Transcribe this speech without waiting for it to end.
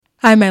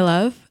Hi, my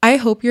love. I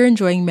hope you're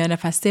enjoying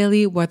Manifest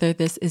Daily, whether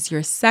this is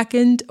your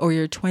second or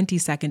your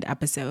 22nd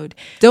episode.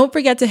 Don't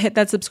forget to hit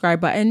that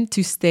subscribe button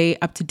to stay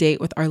up to date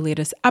with our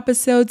latest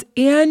episodes.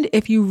 And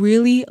if you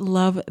really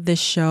love this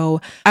show,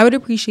 I would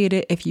appreciate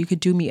it if you could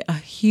do me a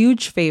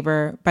huge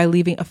favor by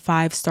leaving a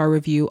 5-star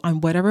review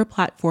on whatever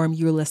platform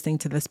you're listening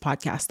to this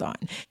podcast on.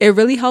 It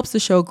really helps the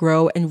show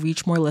grow and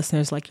reach more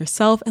listeners like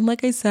yourself. And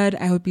like I said,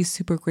 I would be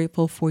super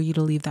grateful for you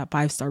to leave that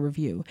 5-star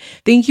review.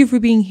 Thank you for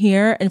being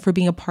here and for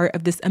being a part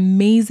of this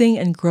amazing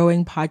and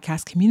growing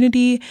podcast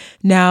community.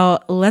 Now,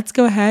 let's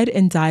go ahead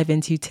and dive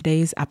into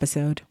today's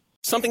episode.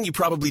 Something you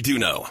probably do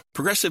know.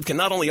 Progressive can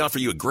not only offer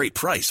you a great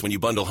price when you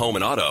bundle home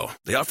and auto,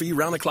 they offer you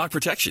round-the-clock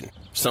protection.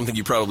 Something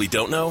you probably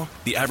don't know,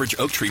 the average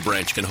oak tree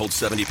branch can hold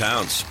 70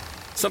 pounds.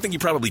 Something you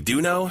probably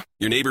do know,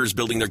 your neighbor is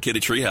building their kid a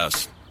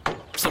treehouse.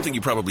 Something you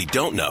probably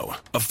don't know,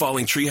 a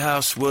falling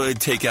treehouse would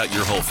take out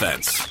your whole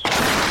fence.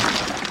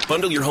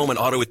 Bundle your home and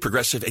auto with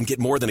Progressive and get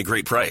more than a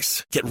great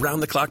price. Get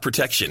round-the-clock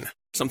protection.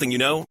 Something you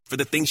know for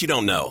the things you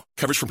don't know.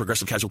 Coverage from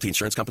Progressive Casualty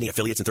Insurance Company,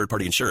 affiliates, and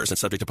third-party insurers and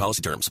subject to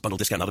policy terms. Bundle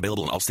discount not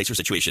available in all states or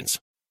situations.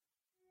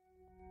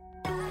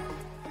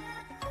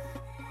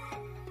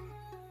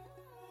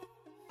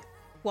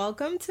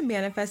 Welcome to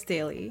Manifest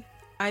Daily.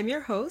 I'm your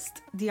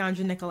host,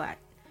 Deandra Nicolette.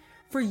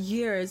 For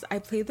years, I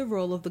played the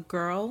role of the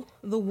girl,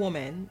 the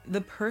woman,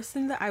 the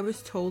person that I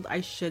was told I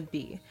should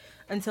be,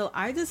 until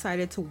I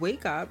decided to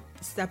wake up,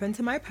 step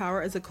into my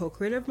power as a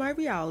co-creator of my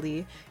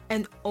reality,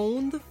 and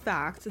own the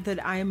fact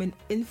that I am an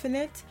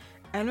infinite,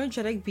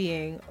 energetic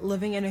being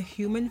living in a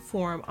human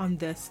form on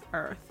this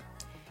earth.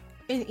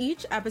 In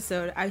each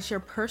episode, I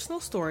share personal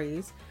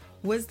stories,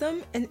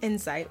 wisdom, and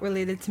insight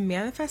related to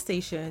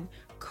manifestation,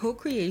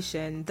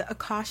 co-creation, the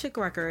Akashic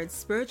records,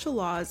 spiritual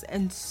laws,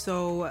 and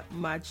so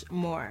much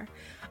more.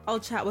 I'll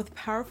chat with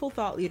powerful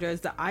thought leaders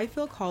that I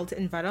feel called to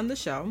invite on the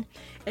show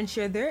and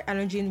share their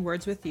energy and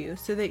words with you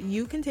so that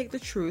you can take the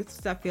truths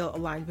that feel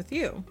aligned with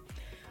you.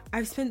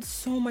 I've spent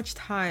so much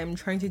time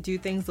trying to do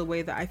things the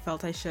way that I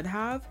felt I should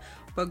have,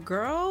 but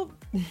girl,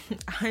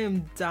 I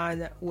am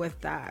done with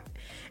that.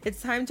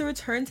 It's time to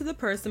return to the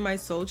person my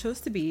soul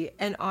chose to be,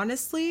 and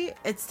honestly,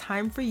 it's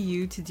time for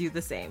you to do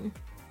the same.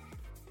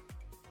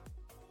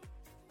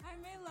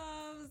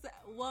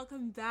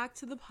 Welcome back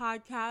to the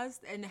podcast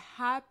and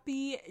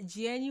happy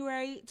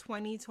January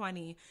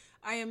 2020.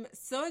 I am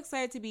so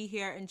excited to be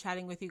here and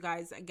chatting with you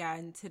guys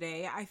again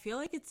today. I feel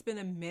like it's been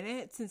a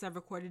minute since I've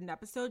recorded an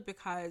episode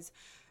because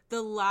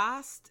the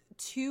last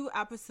 2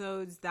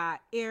 episodes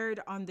that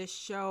aired on this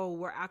show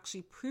were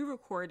actually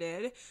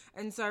pre-recorded,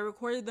 and so I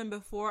recorded them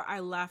before I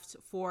left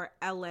for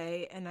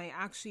LA, and I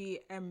actually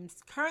am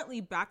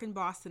currently back in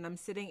Boston. I'm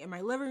sitting in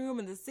my living room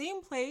in the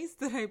same place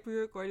that I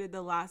pre-recorded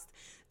the last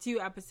 2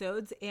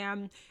 episodes,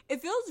 and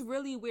it feels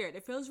really weird.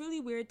 It feels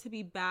really weird to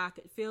be back.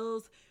 It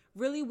feels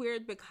really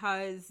weird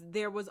because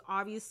there was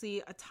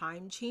obviously a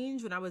time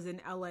change when I was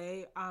in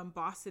LA.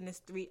 Boston is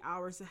 3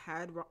 hours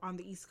ahead. We're on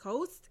the East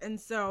Coast, and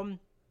so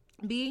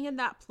being in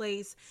that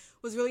place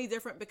was really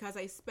different because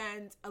I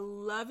spent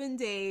 11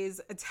 days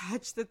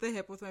attached at the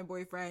hip with my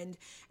boyfriend,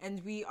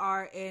 and we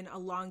are in a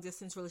long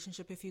distance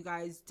relationship if you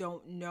guys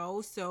don't know.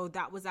 So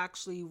that was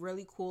actually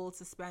really cool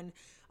to spend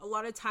a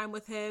lot of time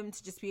with him,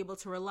 to just be able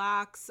to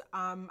relax.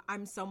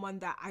 I'm someone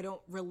that I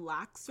don't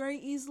relax very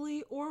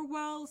easily or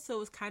well, so it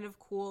was kind of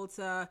cool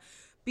to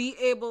be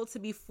able to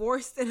be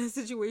forced in a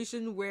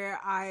situation where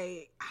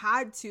I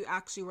had to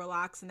actually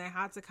relax and I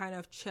had to kind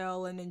of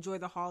chill and enjoy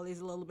the holidays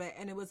a little bit.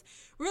 And it was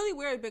really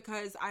weird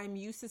because I'm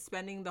used to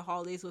spending the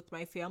holidays with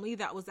my family.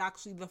 That was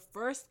actually the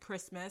first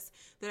Christmas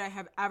that I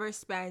have ever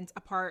spent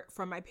apart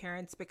from my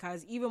parents,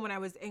 because even when I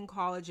was in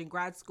college and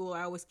grad school,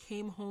 I always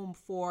came home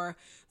for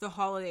the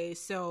holidays.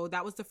 So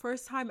that was the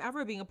first time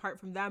ever being apart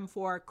from them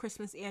for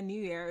Christmas and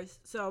New Year's.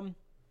 So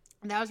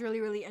that was really,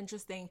 really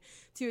interesting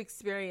to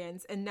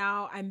experience. And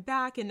now I'm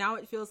back, and now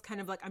it feels kind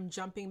of like I'm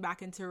jumping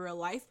back into real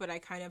life, but I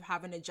kind of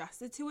haven't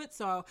adjusted to it.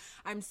 So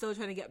I'm still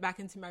trying to get back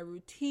into my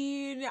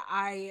routine.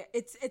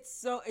 It's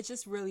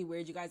just really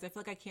weird, you guys. I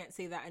feel like I can't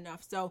say that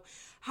enough. So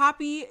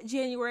happy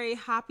January,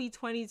 happy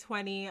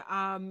 2020.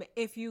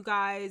 If you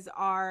guys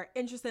are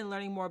interested in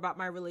learning more about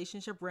my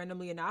relationship,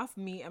 randomly enough,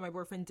 me and my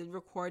boyfriend did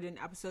record an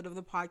episode of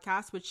the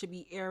podcast, which should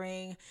be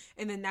airing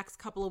in the next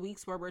couple of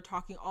weeks, where we're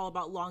talking all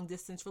about long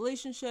distance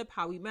relationship,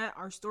 how we met,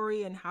 our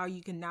story, and how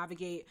you can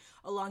navigate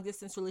a long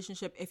distance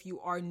relationship if you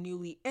are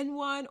newly in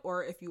one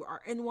or if you are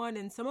in one,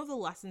 and some of the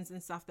lessons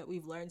and stuff that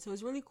we've learned. So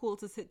it's really cool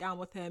to sit down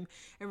with him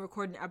and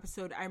record an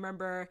episode. I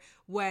remember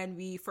when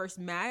we first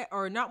met,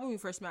 or not when we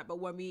first met, but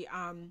when we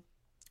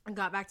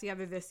got back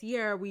together this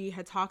year, we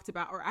had talked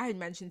about, or I had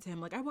mentioned to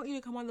him, like, I want you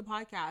to come on the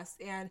podcast.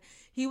 And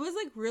he was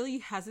like really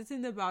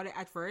hesitant about it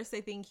at first. I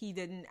think he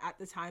didn't at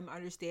the time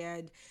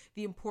understand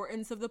the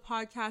importance of the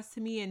podcast to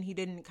me, and he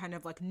didn't kind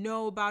of like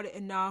know about it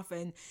enough.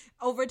 And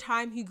over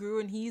time he grew,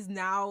 and he's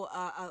now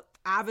a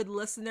avid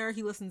listener.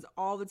 He listens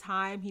all the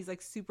time. He's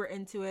like super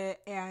into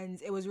it,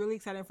 and it was really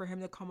exciting for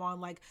him to come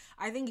on. Like,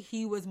 I think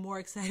he was more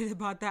excited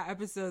about that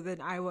episode than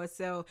I was.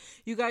 So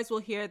you guys will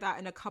hear that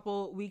in a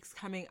couple weeks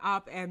coming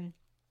up. And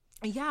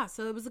yeah,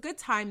 so it was a good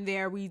time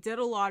there. We did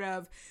a lot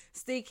of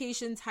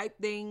staycation type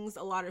things,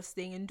 a lot of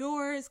staying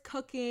indoors,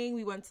 cooking.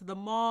 We went to the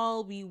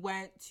mall. We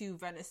went to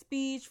Venice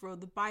Beach,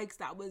 rode the bikes.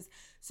 That was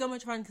so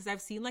much fun because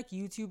I've seen like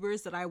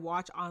YouTubers that I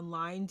watch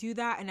online do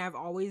that, and I've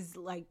always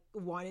like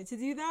wanted to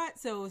do that.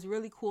 So it was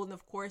really cool. And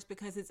of course,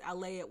 because it's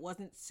LA, it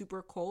wasn't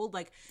super cold.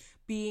 Like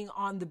being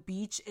on the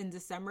beach in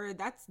December,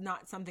 that's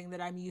not something that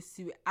I'm used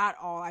to at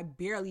all. I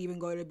barely even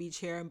go to the beach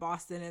here in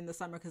Boston in the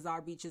summer because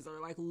our beaches are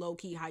like low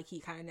key, high key,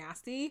 kind of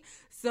nasty.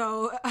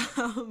 So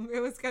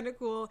it was kind of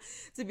cool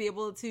to be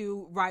able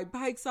to ride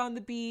bikes on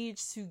the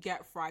beach, to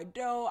get fried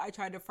dough. I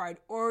tried a fried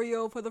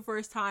Oreo for the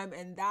first time,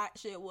 and that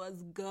shit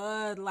was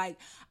good. Like,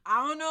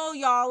 I don't know,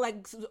 y'all,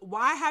 like,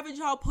 why haven't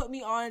y'all put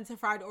me on to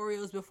fried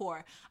Oreos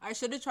before? I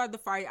should have tried the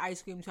fried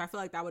ice cream too. I feel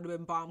like that would have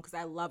been bomb because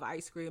I love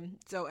ice cream.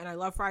 So, and I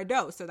love fried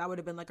dough. So that would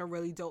have been like a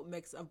really dope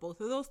mix of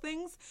both of those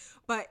things.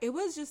 But it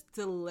was just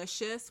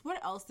delicious.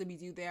 What else did we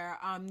do there?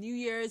 New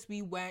Year's,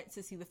 we went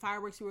to see the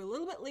fireworks. We were a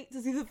little bit late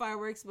to see the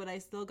fireworks, but I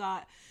still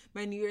got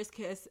my New Year's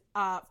kiss.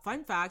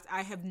 Fun fact,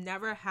 I have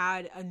never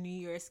had a New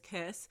Year's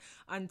kiss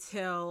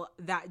until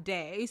that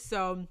day.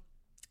 So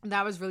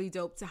that was really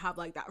dope to have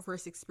like that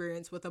first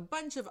experience with a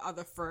bunch of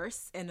other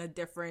firsts in a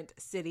different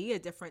city, a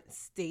different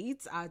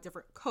state, a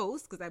different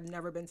coast, because I've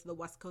never been to the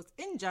West Coast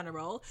in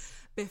general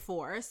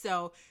before.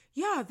 So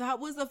yeah, that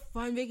was a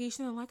fun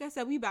vacation. And like I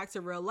said, we back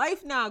to real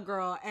life now,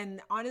 girl. And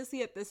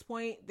honestly, at this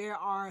point, there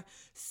are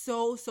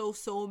so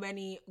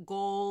many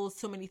goals,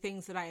 so many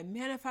things that I am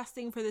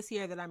manifesting for this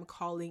year, that I'm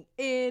calling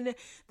in,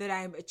 that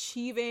I'm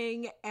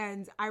achieving.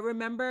 And I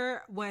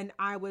remember when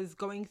I was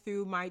going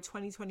through my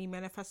 2020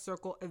 Manifest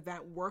Circle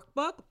event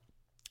workbook,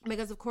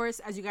 because of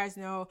course, as you guys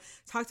know,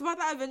 talked about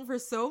that event for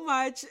so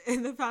much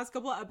in the past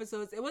couple of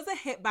episodes. It was a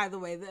hit, by the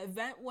way. The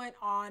event went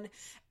on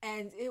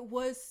and it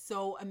was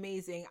so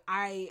amazing.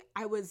 I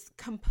was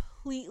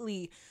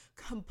completely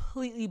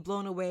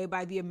blown away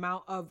by the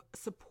amount of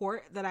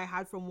support that I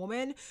had from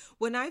women.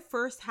 When I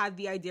first had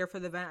the idea for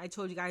the event, I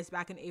told you guys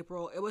back in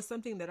April, it was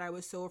something that I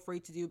was so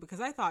afraid to do because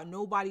I thought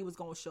nobody was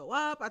going to show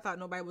up. I thought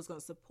nobody was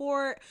going to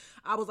support.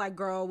 I was like,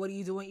 girl, what are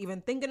you doing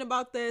even thinking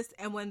about this?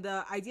 And when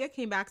the idea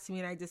came back to me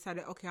and I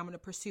decided, okay, I'm going to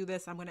pursue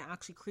this. I'm going to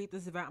actually create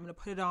this event. I'm going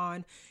to put it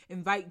on,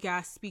 invite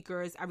guests,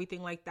 speakers,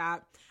 everything like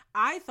that.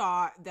 I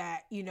thought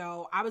that, you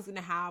know, I was going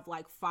to have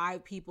like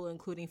 5 people,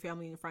 including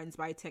family and friends,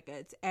 buy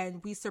tickets.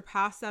 And we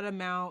surpassed that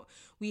amount.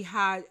 We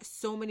had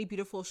so many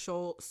beautiful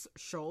souls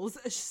show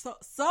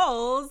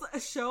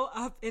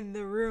up in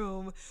the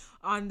room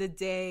on the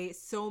day.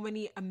 So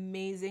many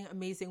amazing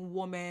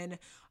women.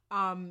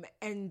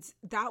 And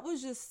that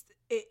was just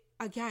it.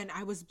 Again,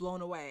 I was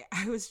blown away.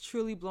 I was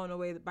truly blown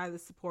away by the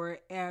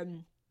support.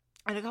 And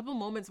a couple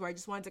moments where I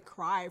just wanted to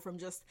cry from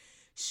just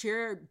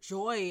sheer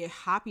joy,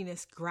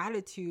 happiness,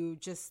 gratitude,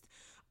 just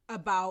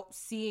about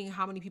seeing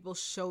how many people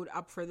showed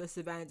up for this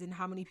event and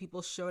how many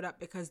people showed up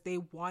because they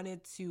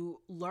wanted to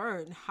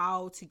learn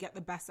how to get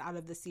the best out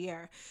of this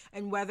year.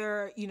 And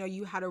whether, you know,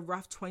 you had a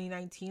rough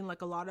 2019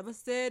 like a lot of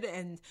us did.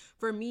 And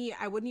for me,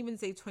 I wouldn't even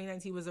say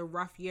 2019 was a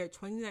rough year.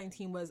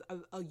 2019 was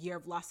a year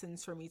of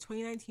lessons for me.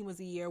 2019 was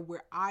a year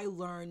where I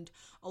learned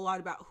a lot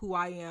about who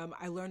I am.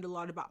 I learned a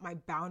lot about my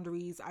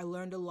boundaries. I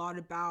learned a lot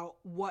about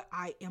what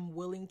I am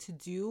willing to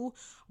do,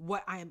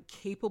 what I am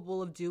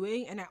capable of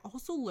doing. And I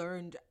also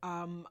learned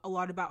a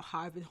lot about how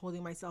I've been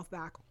holding myself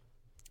back.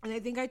 And I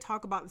think I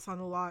talk about this a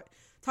lot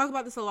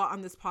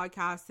on this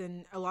podcast,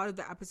 and a lot of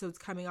the episodes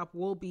coming up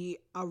will be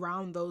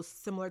around those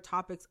similar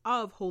topics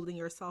of holding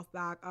yourself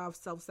back, of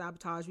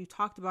self-sabotage. We've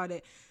talked about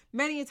it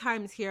many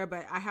times here,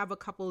 but I have a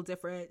couple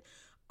different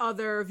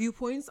other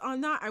viewpoints on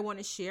that I want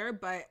to share.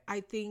 But I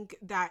think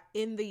that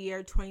in the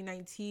year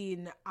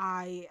 2019,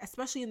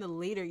 especially in the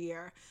later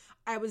year,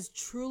 I was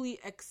truly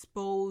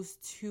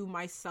exposed to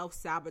my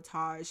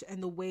self-sabotage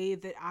and the way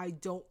that I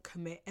don't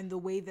commit and the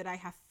way that I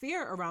have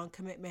fear around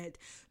commitment,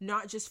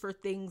 not just for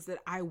things that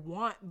I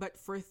want, but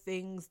for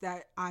things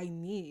that I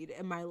need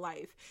in my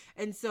life.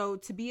 And so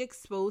to be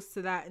exposed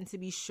to that and to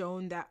be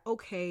shown that,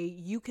 okay,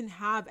 you can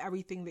have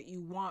everything that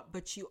you want,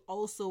 but you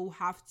also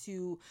have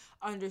to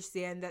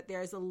understand that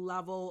there's a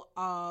level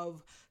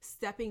of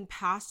stepping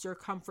past your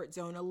comfort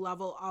zone, a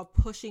level of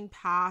pushing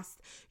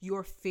past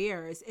your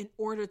fears in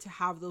order to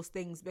have those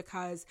things.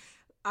 Because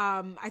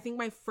I think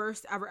my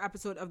first ever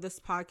episode of this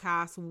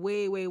podcast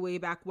way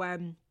back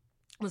when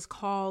was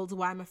called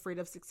Why I'm Afraid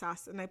of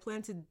Success, and I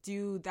plan to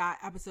do that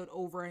episode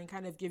over and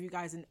kind of give you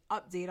guys an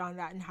update on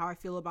that and how I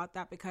feel about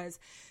that, because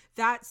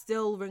that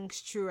still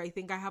rings true. I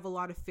think I have a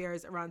lot of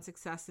fears around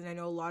success, and I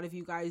know a lot of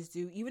you guys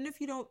do, even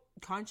if you don't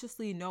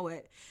consciously know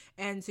it,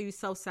 and so you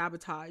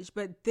self-sabotage.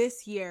 But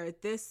this year,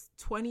 this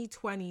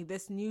 2020,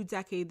 this new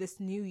decade, this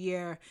new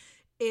year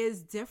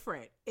is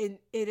different. It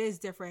is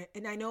different.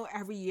 And I know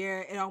every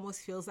year it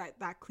almost feels like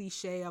that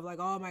cliche of like,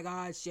 oh my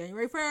God, it's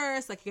January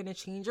 1st, like you're going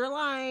to change your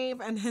life.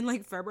 And then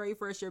like February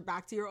 1st, you're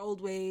back to your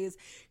old ways.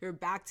 You're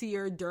back to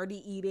your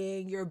dirty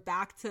eating. You're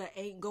back to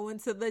ain't going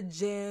to the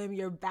gym.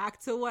 You're back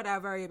to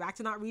whatever. You're back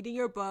to not reading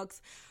your books.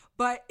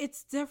 but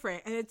it's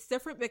different. And it's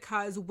different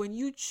because when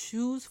you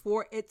choose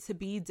for it to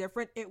be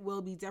different, it will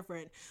be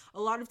different.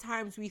 A lot of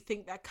times we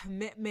think that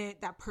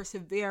commitment, that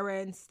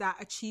perseverance, that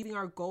achieving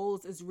our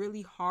goals is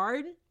really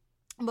hard.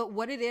 But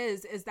what it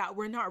is that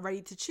we're not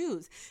ready to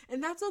choose.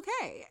 And that's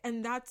okay.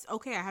 And that's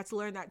okay. I had to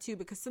learn that too,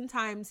 because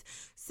sometimes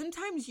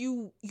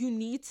you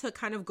need to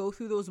kind of go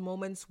through those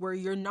moments where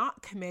you're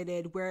not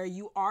committed, where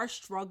you are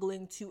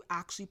struggling to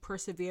actually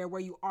persevere,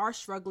 where you are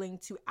struggling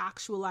to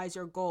actualize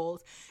your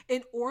goals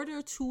in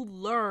order to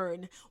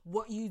learn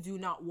what you do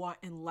not want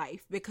in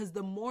life. Because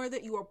the more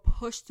that you are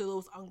pushed to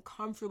those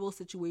uncomfortable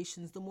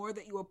situations, the more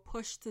that you are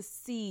pushed to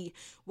see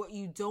what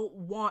you don't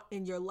want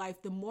in your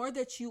life, the more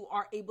that you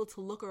are able to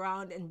look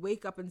around and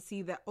wake up and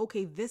see that,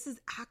 okay, this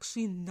is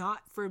actually not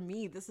for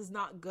me. This is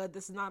not good.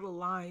 This is not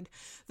aligned.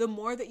 The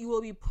more that you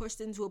will be pushed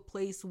into a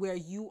place where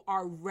you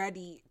are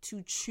ready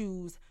to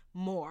choose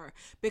more,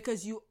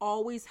 because you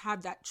always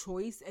have that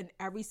choice, and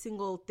every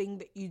single thing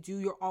that you do,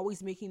 you're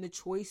always making the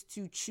choice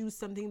to choose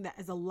something that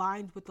is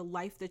aligned with the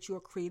life that you are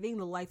creating,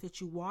 the life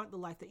that you want, the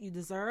life that you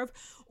deserve.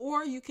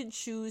 Or you can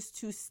choose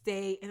to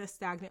stay in a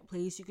stagnant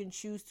place. You can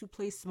choose to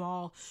play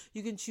small.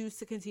 You can choose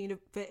to continue to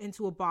fit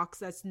into a box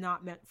that's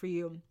not meant for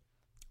you.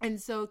 And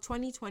so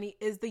 2020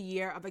 is the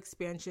year of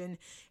expansion.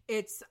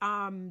 It's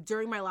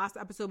during my last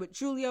episode with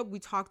Julia, we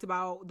talked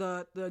about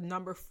the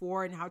number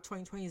 4 and how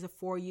 2020 is a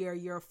 4-year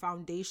year of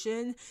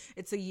foundation.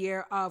 It's a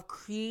year of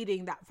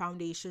creating that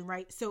foundation,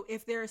 right? So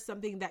if there is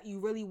something that you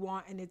really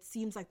want and it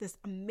seems like this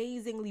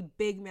amazingly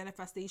big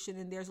manifestation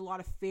and there's a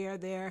lot of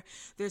fear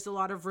there's a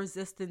lot of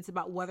resistance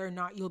about whether or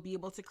not you'll be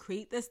able to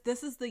create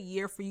this is the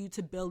year for you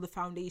to build a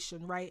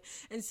foundation, right?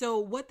 And so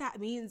what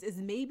that means is,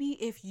 maybe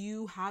if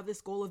you have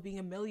this goal of being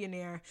a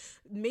millionaire,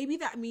 maybe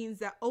that means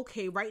that,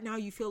 okay, right now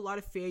you feel a lot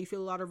of fear, you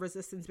feel a lot of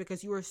resistance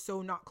because you are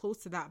so not close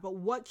to that. But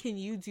what can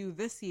you do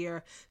this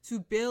year to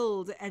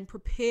build and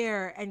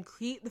prepare and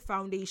create the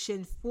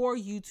foundation for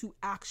you to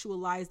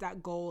actualize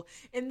that goal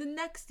in the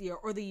next year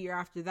or the year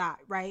after that,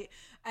 right?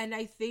 And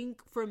I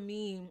think for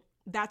me,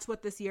 that's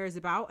what this year is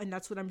about. And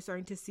that's what I'm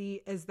starting to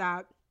see, is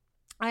that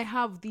I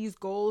have these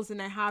goals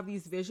and I have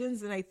these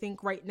visions, and I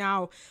think right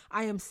now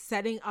I am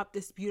setting up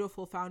this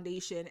beautiful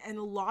foundation. And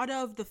a lot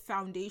of the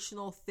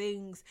foundational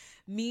things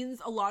means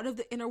a lot of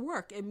the inner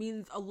work. It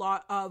means a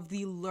lot of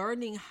the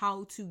learning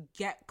how to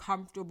get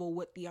comfortable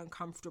with the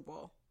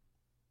uncomfortable.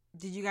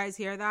 Did you guys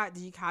hear that?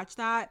 Did you catch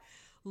that?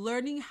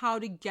 Learning how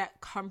to get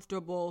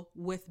comfortable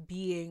with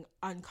being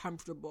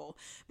uncomfortable,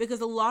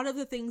 because a lot of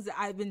the things that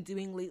I've been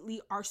doing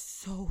lately are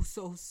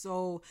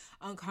so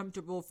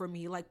uncomfortable for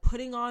me. Like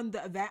putting on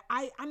the event.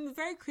 I'm a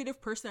very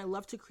creative person. I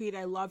love to create.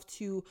 I love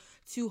to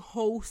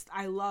host.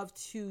 I love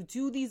to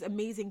do these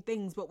amazing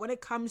things. But when it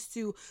comes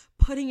to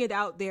putting it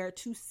out there,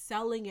 to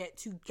selling it,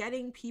 to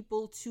getting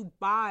people to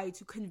buy,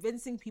 to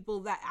convincing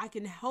people that I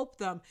can help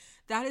them,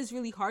 that is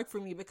really hard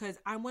for me, because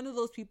I'm one of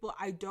those people,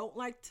 I don't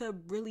like to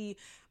really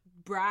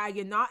brag,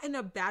 and not in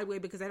a bad way,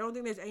 because I don't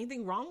think there's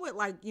anything wrong with,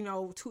 like, you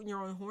know, tooting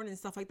your own horn and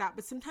stuff like that.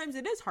 But sometimes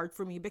it is hard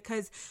for me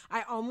because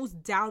I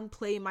almost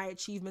downplay my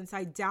achievements.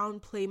 I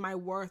downplay my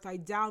worth. I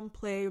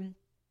downplay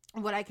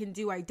what I can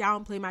do. I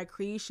downplay my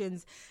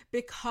creations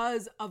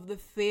because of the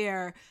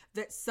fear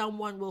that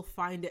someone will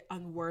find it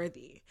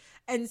unworthy.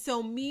 And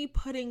so me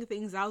putting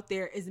things out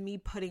there is me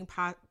pushing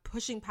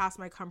past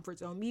my comfort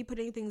zone. Me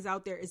putting things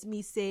out there is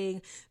me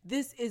saying,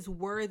 this is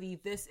worthy,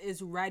 this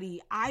is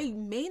ready. I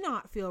may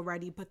not feel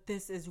ready, but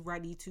this is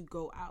ready to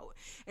go out.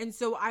 And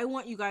so I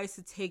want you guys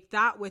to take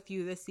that with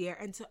you this year,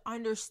 and to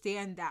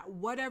understand that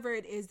whatever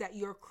it is that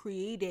you're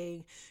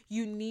creating,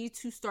 you need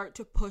to start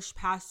to push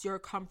past your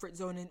comfort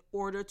zone in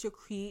order to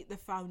create the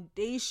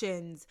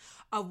foundations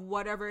of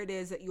whatever it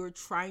is that you're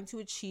trying to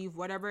achieve,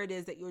 whatever it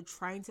is that you're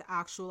trying to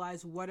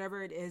actualize,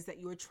 whatever it is that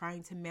you're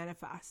trying to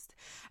manifest.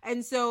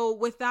 And so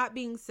with that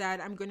being said,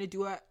 I'm going to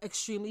do an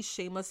extremely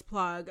shameless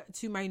plug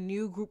to my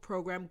new group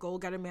program, Goal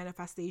Getter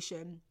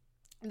Manifestation.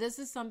 This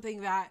is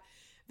something that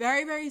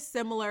very, very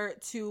similar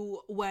to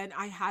when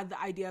I had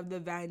the idea of the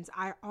event.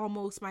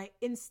 My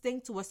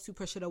instinct was to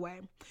push it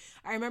away.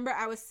 I remember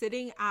I was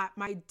sitting at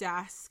my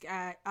desk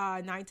at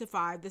 9 to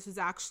 5. This was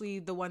actually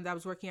the one that I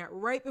was working at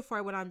right before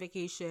I went on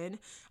vacation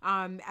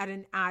at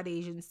an ad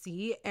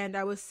agency. And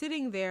I was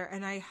sitting there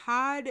and I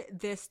had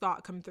this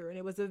thought come through, and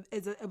it was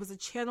a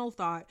channel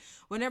thought.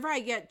 Whenever I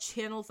get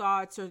channel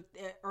thoughts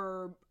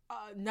or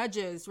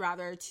nudges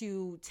rather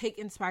to take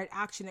inspired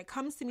action, it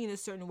comes to me in a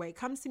certain way. It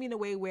comes to me in a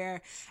way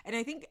where, and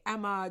I think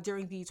Emma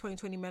during the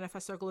 2020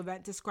 Manifest Circle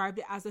event described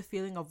it as a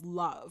feeling of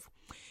love.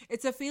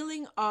 It's a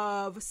feeling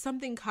of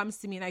something comes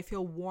to me and I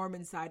feel warm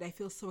inside. I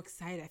feel so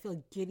excited. I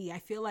feel giddy. I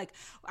feel like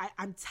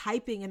I'm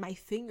typing and my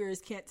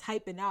fingers can't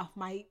type enough.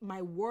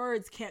 My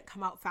words can't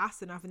come out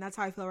fast enough. And that's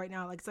how I feel right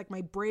now. Like, it's like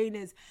my brain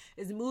is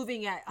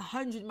moving at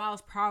 100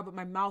 miles per hour, but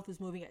my mouth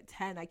is moving at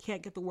 10. I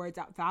can't get the words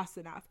out fast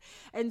enough.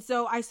 And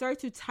so I started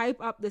to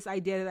type up this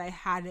idea that I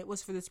had, and it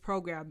was for this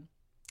program.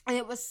 And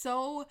it was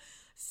so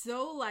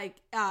so like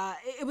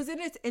it was in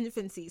its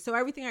infancy, so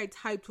everything I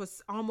typed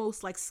was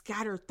almost like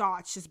scattered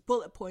thoughts, just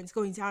bullet points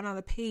going down on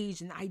the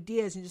page and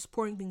ideas, and just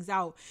pouring things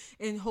out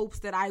in hopes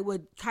that I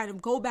would kind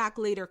of go back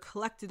later,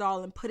 collect it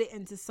all, and put it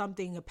into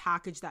something, a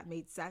package that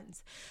made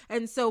sense.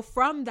 And so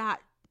from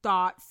that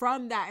thought,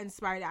 from that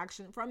inspired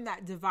action, from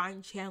that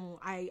divine channel,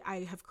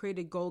 I have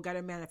created Goal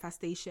Getter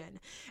Manifestation.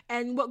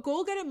 And what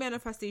Goal Getter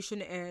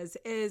Manifestation is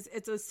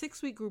it's a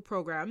 6-week group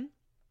program.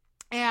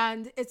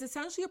 And it's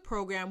essentially a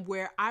program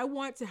where I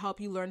want to help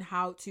you learn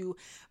how to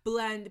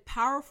blend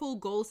powerful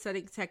goal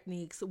setting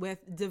techniques with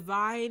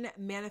divine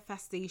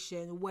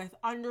manifestation, with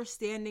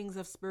understandings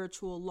of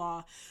spiritual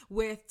law,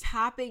 with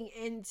tapping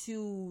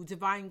into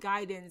divine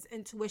guidance,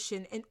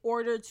 intuition, in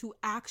order to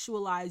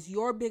actualize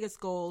your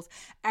biggest goals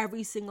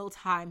every single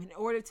time, in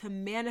order to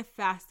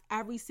manifest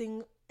every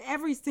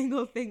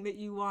single thing that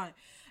you want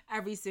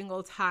every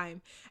single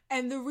time.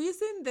 And the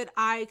reason that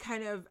I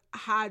kind of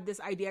had this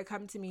idea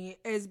come to me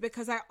is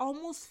because I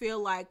almost feel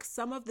like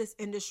some of this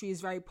industry is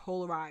very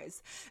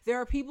polarized. There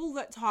are people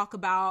that talk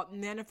about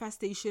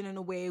manifestation in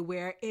a way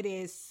where it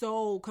is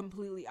so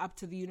completely up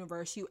to the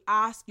universe. You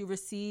ask, you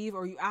receive,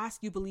 or you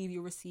ask, you believe,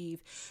 you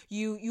receive.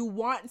 You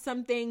want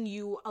something,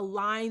 you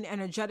align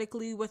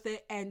energetically with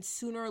it, and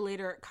sooner or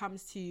later it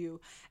comes to you.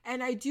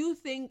 And I do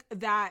think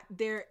that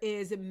there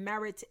is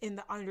merit in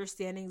the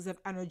understandings of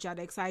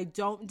energetics. I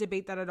don't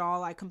debate that at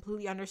all. I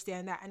completely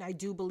understand that, and I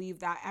do believe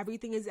that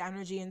everything is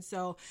energy, and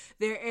so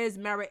there is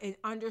merit in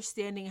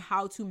understanding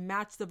how to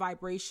match the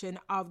vibration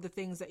of the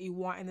things that you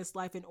want in this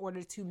life in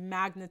order to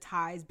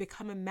magnetize,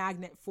 become a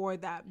magnet for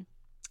them.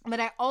 But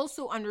I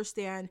also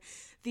understand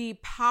the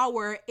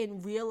power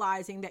in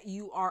realizing that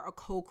you are a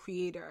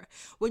co-creator.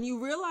 When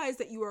you realize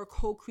that you are a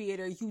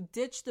co-creator, you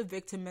ditch the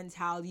victim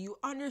mentality. You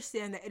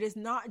understand that it is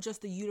not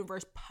just the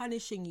universe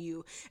punishing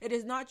you. It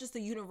is not just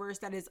the universe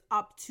that is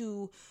up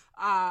to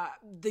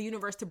the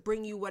universe to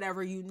bring you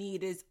whatever you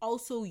need. It is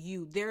also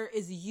you. There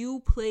is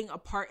you playing a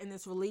part in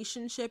this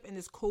relationship, in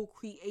this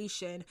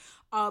co-creation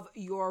of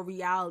your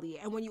reality.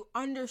 And when you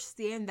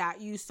understand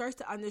that, you start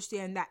to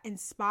understand that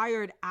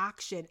inspired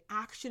action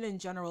in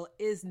general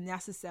is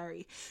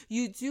necessary.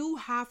 You do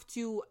have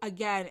to,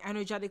 again,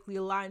 energetically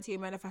align to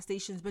your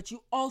manifestations, but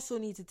you also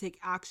need to take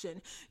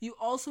action. You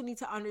also need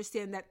to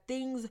understand that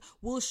things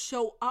will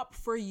show up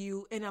for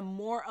you in a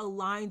more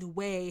aligned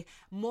way,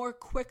 more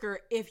quicker,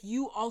 if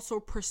you also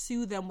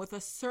pursue them with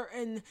a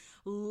certain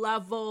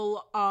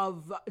level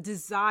of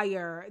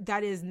desire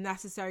that is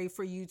necessary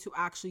for you to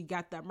actually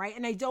get them, right?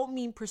 And I don't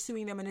mean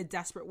pursuing them in a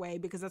desperate way,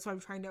 because that's what I'm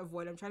trying to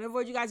avoid. I'm trying to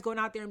avoid you guys going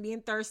out there and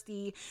being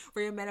thirsty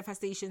for your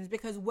manifestations,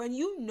 because when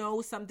you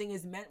know something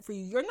is meant for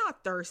you, you're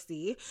not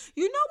thirsty.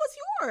 You know what's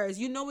yours.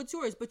 You know what's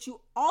yours, but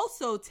you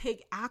also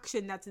take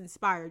action that's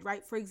inspired,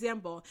 right? For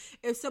example,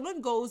 if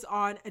someone goes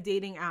on a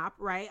dating app,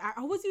 right? I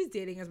always use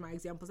dating as my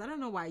examples. I don't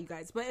know why, you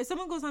guys, but if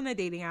someone goes on a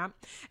dating app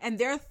and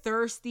they're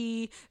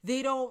thirsty,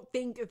 they don't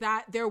think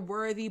that they're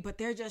worthy, but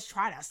they're just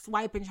trying to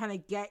swipe and trying to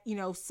get,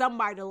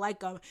 somebody to like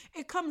them.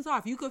 It comes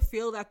off. You could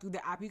feel that through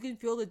the app. You can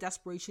feel the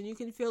desperation. You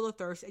can feel the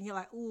thirst, and you're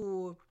like,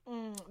 ooh,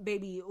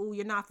 baby, ooh,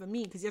 you're not for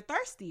me, because you're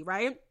thirsty,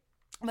 right?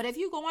 But if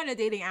you go on a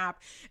dating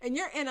app and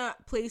you're in a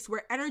place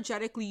where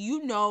energetically,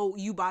 you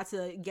about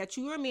to get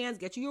you your man's,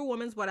 get you your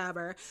woman's,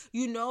 whatever,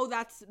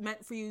 that's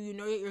meant for you,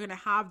 that you're going to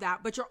have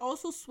that, but you're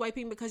also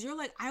swiping because you're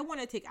like, I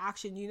want to take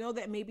action. You know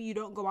that maybe you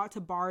don't go out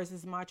to bars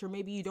as much, or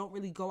maybe you don't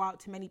really go out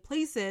to many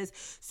places.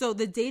 So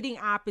the dating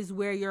app is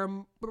where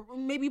you're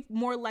maybe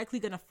more likely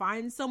going to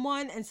find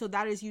someone. And so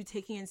that is you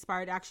taking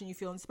inspired action. You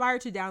feel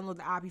inspired to download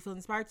the app. You feel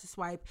inspired to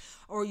swipe,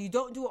 or you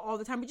don't do it all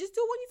the time, but just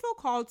do it when you feel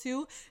called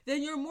to.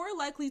 Then you're more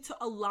likely to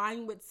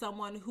align with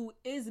someone who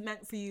is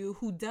meant for you,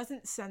 who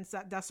doesn't sense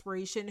that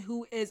desperation,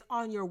 who is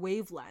on your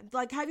wavelength.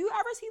 Like, have you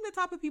ever seen the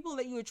type of people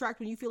that you attract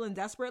when you feeling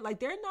desperate? Like,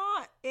 they're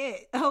not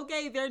it.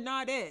 Okay, they're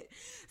not it.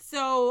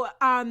 So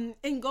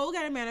in Goal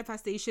Getter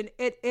Manifestation,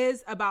 it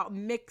is about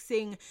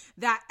mixing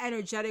that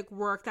energetic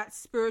work, that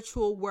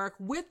spiritual work,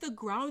 with the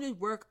grounded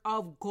work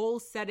of goal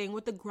setting,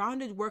 with the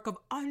grounded work of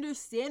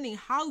understanding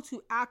how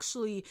to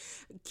actually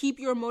keep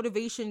your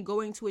motivation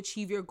going to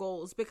achieve your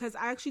goals. Because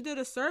I actually did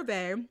a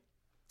survey,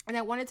 and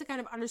I wanted to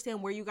kind of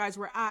understand where you guys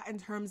were at in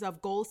terms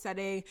of goal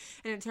setting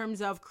and in terms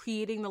of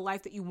creating the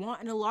life that you want.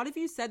 And a lot of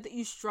you said that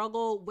you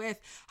struggle with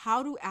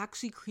how to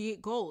actually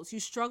create goals. You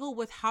struggle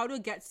with how to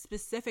get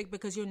specific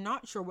because you're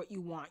not sure what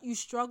you want. You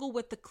struggle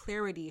with the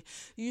clarity.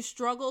 You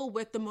struggle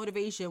with the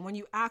motivation. When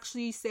you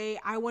actually say,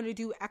 I want to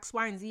do X,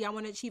 Y, and Z, I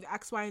want to achieve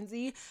X, Y, and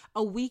Z,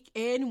 a week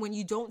in, when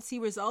you don't see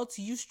results,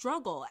 you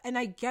struggle. And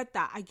I get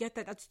that.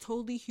 That's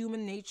totally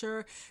human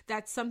nature.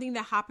 That's something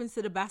that happens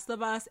to the best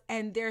of us.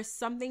 And there's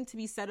something to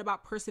be said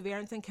about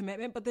perseverance and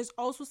commitment, but there's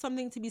also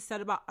something to be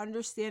said about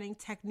understanding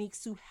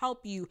techniques to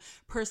help you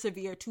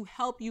persevere, to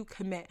help you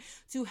commit,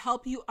 to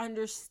help you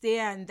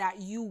understand that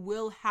you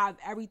will have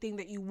everything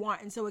that you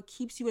want. And so it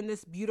keeps you in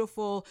this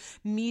beautiful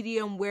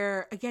medium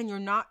where, again, you're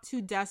not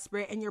too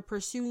desperate and you're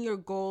pursuing your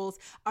goals,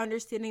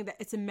 understanding that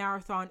it's a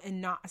marathon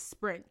and not a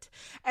sprint.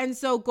 And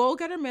so Goal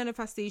Getter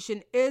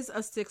Manifestation is a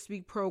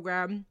 6-week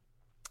program.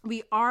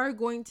 we are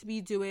going to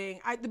be doing,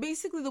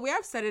 basically the way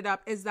I've set it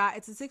up is that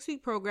it's a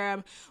 6-week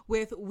program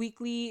with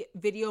weekly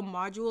video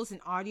modules and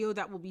audio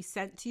that will be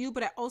sent to you.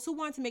 But I also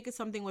want to make it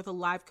something with a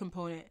live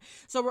component.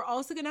 So we're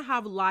also going to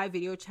have live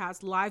video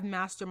chats, live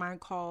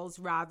mastermind calls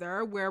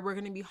rather, where we're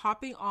going to be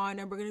hopping on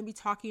and we're going to be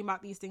talking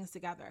about these things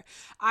together.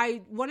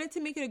 I wanted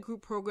to make it a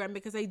group program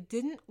because I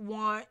didn't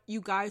want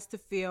you guys to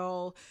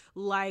feel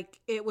like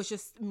it was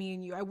just me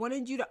and you. I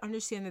wanted you to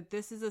understand that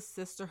this is a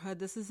sisterhood.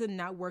 This is a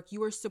network.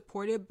 You are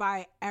supported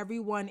by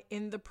everyone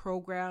in the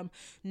program,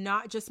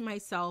 not just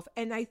myself.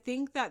 And I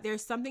think that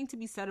there's something to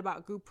be said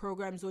about group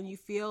programs when you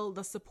feel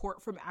the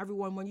support from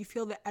everyone, when you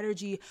feel the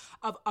energy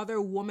of other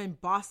women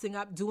bossing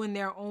up, doing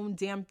their own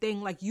damn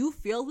thing. Like, you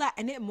feel that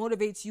and it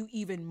motivates you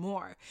even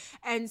more.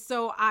 And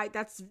so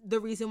that's the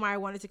reason why I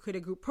wanted to create a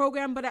group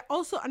program. But I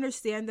also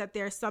understand that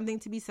there's something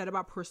to be said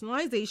about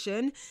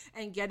personalization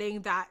and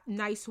getting that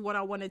nice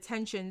one-on-one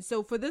attention.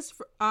 So for this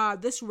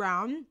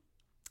round,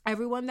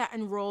 everyone that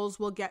enrolls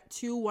will get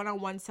 2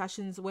 one-on-one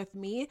sessions with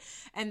me.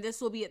 And this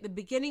will be at the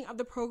beginning of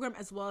the program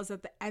as well as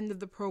at the end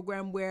of the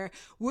program, where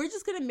we're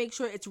just going to make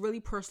sure it's really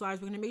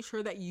personalized. We're going to make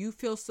sure that you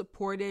feel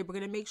supported. We're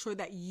going to make sure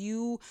that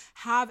you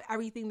have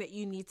everything that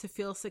you need to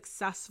feel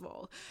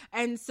successful.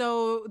 And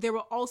so there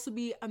will also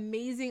be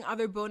amazing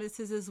other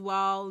bonuses as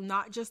well,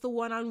 not just the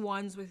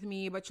one-on-ones with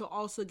me, but you'll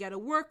also get a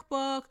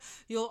workbook.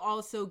 You'll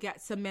also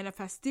get some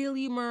Manifest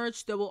Daily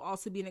merch. There will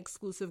also be an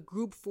exclusive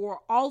group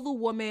for all the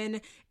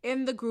women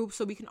in the group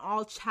so we can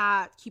all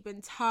chat, keep in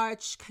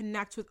touch,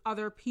 connect with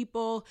other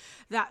people,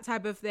 that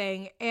type of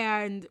thing.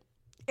 And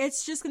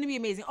it's just going to be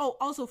amazing. Oh,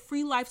 also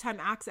free lifetime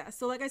access.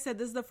 So like I said,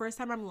 this is the first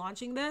time I'm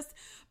launching this,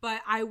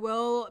 but I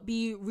will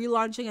be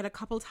relaunching it a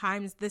couple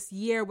times this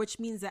year, which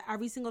means that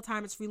every single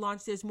time it's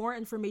relaunched, there's more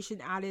information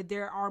added.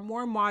 There are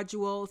more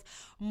modules,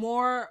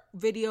 more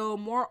video,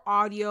 more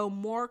audio,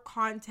 more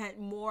content,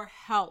 more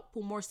help,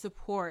 more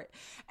support.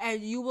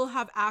 And you will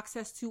have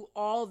access to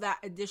all that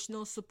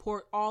additional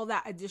support, all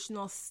that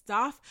additional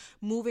stuff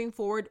moving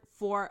forward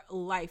for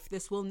life.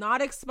 This will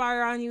not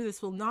expire on you.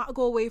 This will not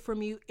go away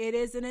from you. It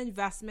is an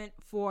investment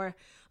for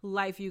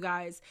life, you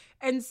guys.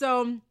 And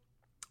so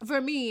for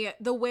me,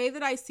 the way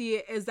that I see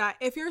it is that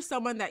if you're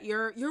someone that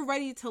you're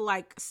ready to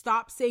like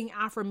stop saying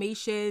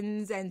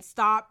affirmations and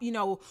stop,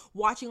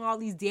 watching all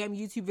these damn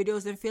YouTube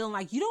videos and feeling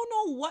like you don't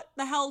know what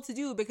the hell to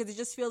do because it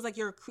just feels like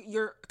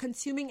you're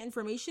consuming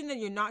information and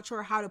you're not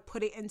sure how to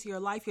put it into your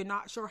life. You're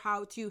not sure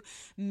how to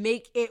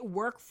make it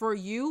work for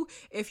you.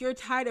 If you're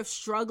tired of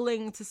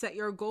struggling to set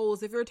your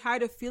goals, if you're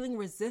tired of feeling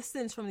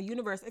resistance from the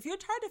universe, if you're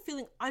tired of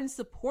feeling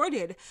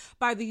unsupported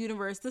by the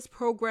universe, this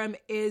program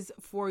is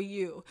for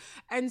you.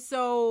 And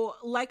so,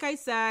 like I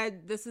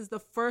said, this is the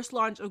first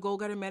launch of Goal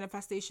Getter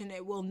Manifestation.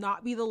 It will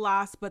not be the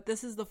last, but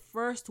this is the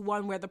first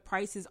one where the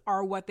prices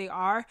are what they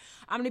are.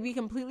 I'm going to be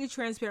completely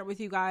transparent with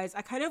you guys.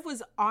 I kind of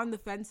was on the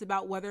fence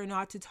about whether or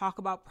not to talk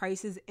about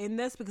prices in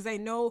this because I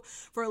know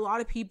for a lot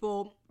of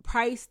people,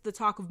 price, the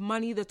talk of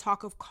money, the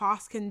talk of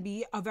cost can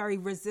be a very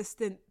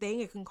resistant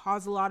thing. It can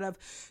cause a lot of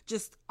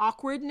just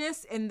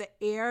awkwardness in the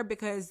air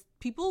because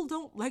people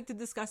don't like to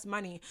discuss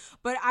money.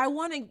 But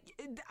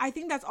I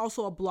think that's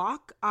also a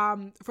block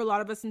for a lot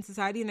of us in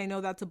society. And I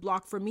know that's a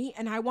block for me.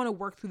 And I want to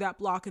work through that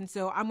block. And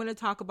so I'm going to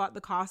talk about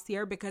the cost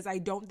here because I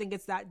don't think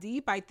it's that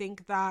deep. I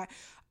think that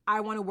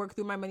I want to work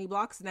through my money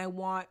blocks, and I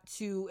want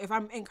to, if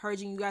I'm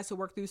encouraging you guys to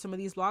work through some of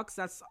these blocks,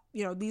 that's,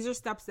 these are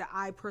steps that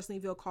I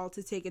personally feel called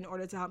to take in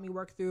order to help me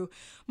work through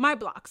my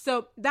blocks.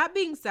 So that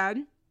being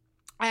said,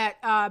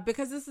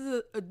 because this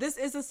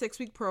is a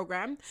 6-week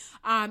program,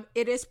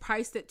 it is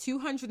priced at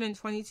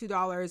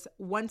 $222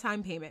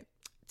 one-time payment.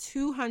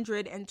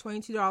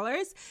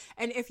 $222.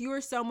 And if you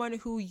are someone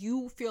who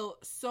you feel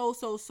so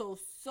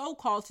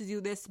called to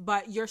do this,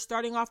 but you're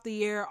starting off the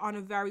year on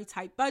a very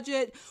tight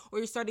budget, or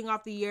you're starting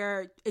off the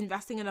year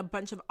investing in a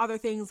bunch of other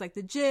things like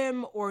the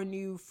gym or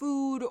new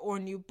food or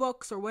new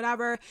books or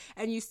whatever,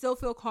 and you still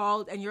feel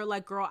called and you're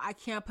like, girl, I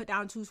can't put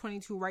down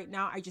 $222 right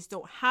now. I just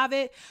don't have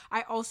it.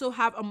 I also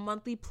have a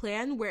monthly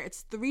plan where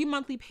it's 3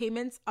 monthly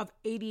payments of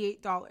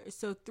 $88.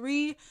 So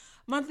 3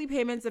 monthly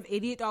payments of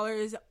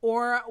 $88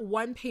 or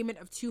one payment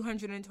of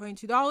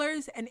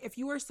 $222. And if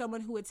you are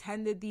someone who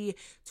attended the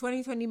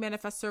 2020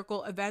 Manifest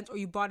Circle event or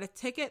you bought a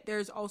ticket,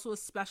 there's also a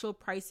special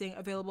pricing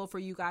available for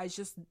you guys.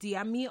 Just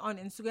DM me on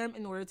Instagram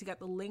in order to get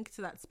the link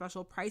to that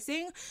special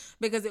pricing,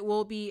 because it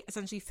will be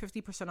essentially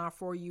 50% off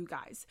for you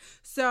guys.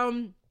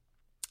 So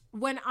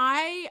when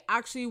I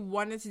actually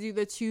wanted to do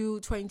the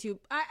 222,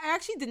 I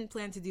actually didn't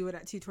plan to do it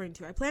at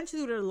 222. I planned to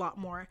do it a lot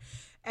more.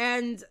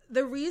 And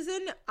the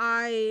reason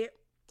I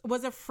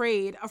was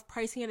afraid of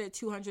pricing it at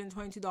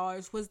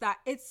 $222 was that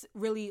it's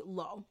really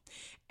low.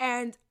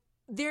 And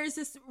there's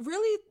this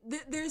really,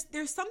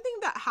 there's something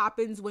that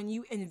happens when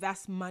you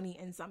invest money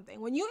in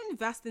something. When you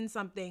invest in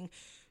something,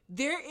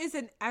 there is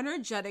an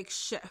energetic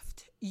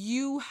shift.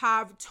 You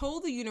have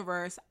told the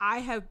universe, I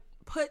have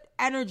put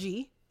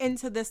energy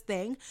into this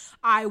thing.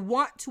 I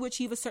want to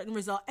achieve a certain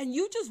result, and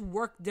you just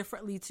work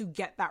differently to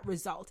get that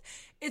result.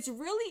 it's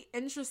really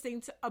interesting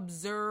to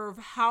observe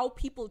how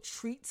people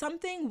treat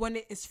something when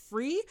it is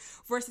free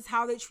versus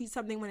how they treat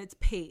something when it's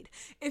paid.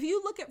 If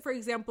you look at, for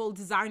example,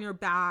 designer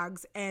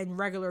bags and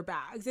regular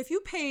bags, if you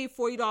pay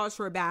 $40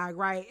 for a bag,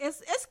 right,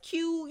 it's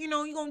cute. You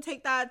know, you're going to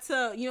take that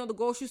to, you know, the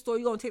grocery store.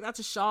 You're going to take that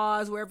to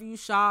Shaw's, wherever you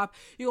shop.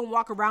 You're going to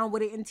walk around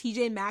with it in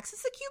TJ Maxx.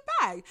 It's a cute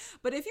bag.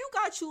 But if you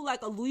got you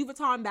like a Louis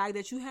Vuitton bag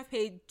that you have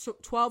paid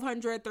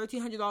 $1,200,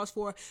 $1,300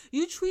 for,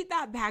 you treat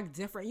that bag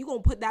different. You're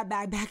going to put that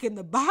bag back in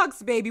the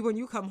box, baby. When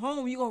you come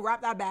home, you're going to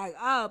wrap that bag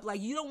up.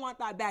 Like, you don't want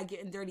that bag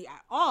getting dirty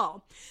at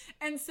all.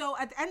 And so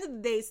at the end of the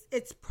day,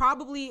 it's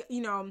probably,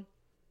 you know,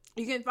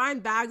 you can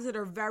find bags that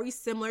are very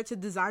similar to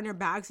designer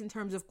bags in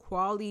terms of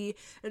quality,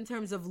 in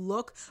terms of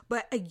look.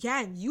 But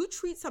again, you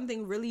treat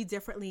something really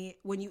differently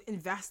when you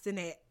invest in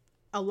it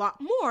a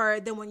lot more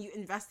than when you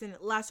invest in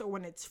it less or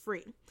when it's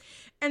free.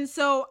 And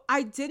so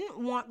I didn't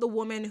want the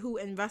woman who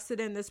invested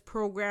in this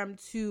program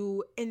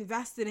to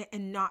invest in it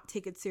and not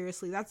take it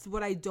seriously. That's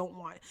what I don't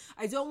want.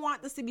 I don't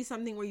want this to be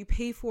something where you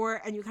pay for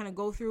it and you kind of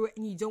go through it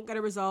and you don't get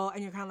a result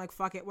and you're kind of like,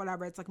 fuck it,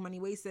 whatever. It's like money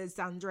wasted, it's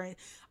down the drain.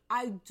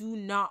 I do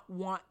not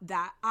want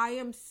that. I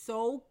am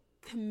so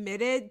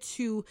committed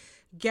to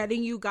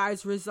getting you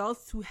guys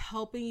results, to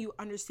helping you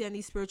understand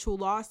these spiritual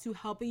laws, to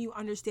helping you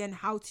understand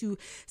how to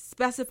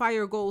specify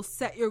your goals,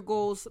 set your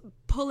goals,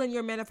 pull in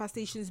your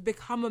manifestations,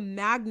 become a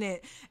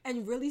magnet,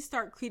 and really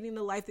start creating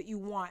the life that you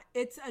want.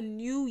 It's a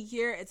new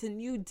year. It's a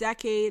new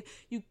decade.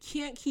 You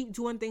can't keep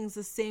doing things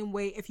the same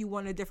way if you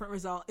want a different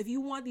result. If you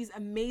want these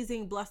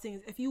amazing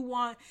blessings, if you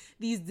want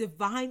these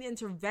divine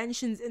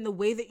interventions in the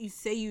way that you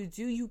say you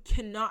do, you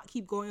cannot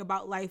keep going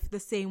about life the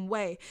same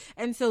way.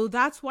 And so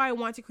that's why I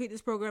want to create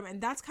this program. And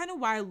that's kind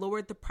of why I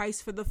lowered the price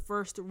for the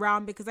first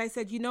round, because I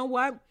said, you know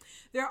what?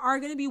 There are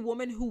going to be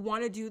women who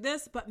want to do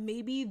this, but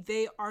maybe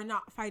they are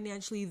not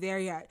financially there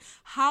yet.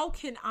 How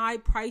can I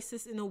price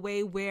this in a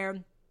way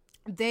where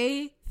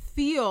they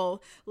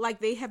feel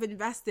like they have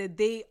invested,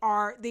 they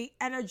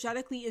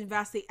energetically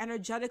invest, they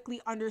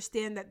energetically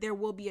understand that there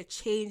will be a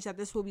change, that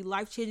this will be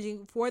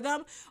life-changing for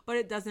them, but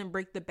it doesn't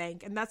break the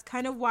bank. And that's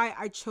kind of why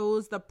I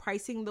chose the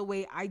pricing the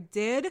way I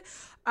did.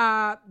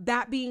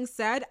 That being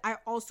said, I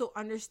also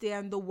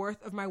understand the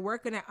worth of my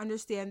work, and I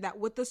understand that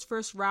with this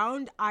first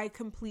round, I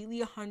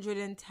completely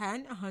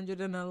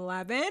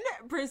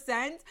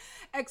 111%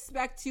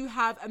 expect to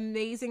have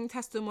amazing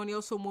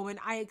testimonials from women.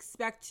 I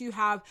expect to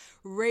have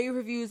rave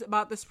reviews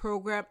about this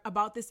program,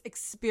 about this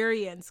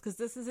experience, because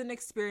this is an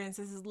experience.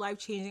 This is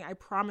life-changing. I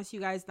promise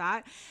you guys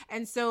that.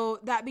 And so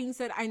that being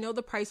said, I know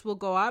the price will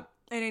go up.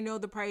 And I know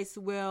the price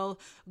will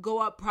go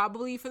up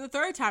probably for the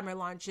third time I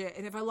launch it.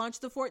 And if I launch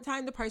the fourth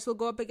time, the price will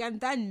go up again.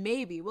 Then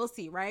maybe. We'll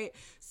see, right?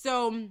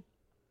 So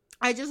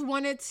I just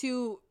wanted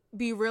to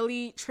be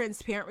really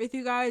transparent with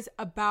you guys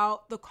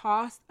about the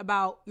cost,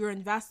 about your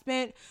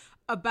investment,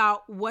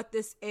 about what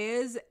this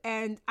is.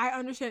 And I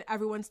understand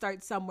everyone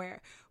starts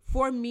somewhere.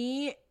 For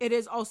me, it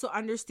is also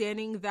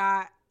understanding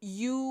that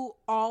you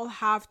all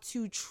have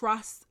to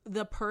trust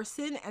the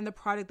person and the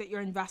product that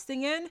you're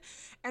investing in.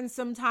 And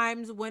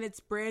sometimes when it's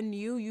brand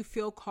new, you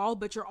feel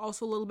called, but you're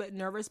also a little bit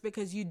nervous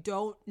because you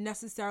don't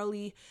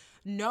necessarily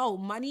know.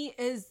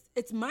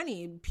 It's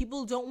money.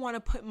 People don't want to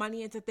put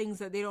money into things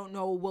that they don't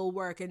know will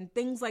work. And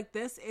things like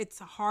this, it's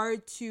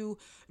hard to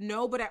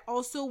know. But I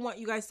also want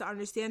you guys to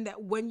understand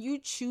that when you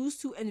choose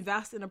to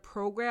invest in a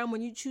program,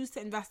 when you choose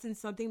to invest in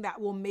something that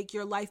will make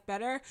your life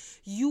better,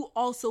 you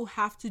also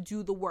have to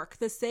do the work.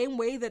 The same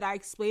way that I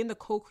explained the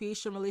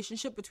co-creation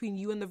relationship between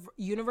you and the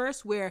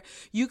universe, where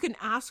you can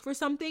ask for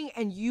something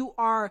and you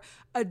are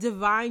a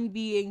divine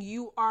being.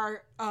 You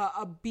are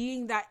a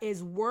being that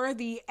is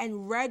worthy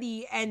and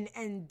ready and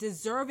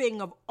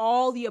deserving of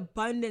all the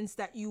abundance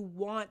that you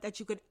want, that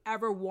you could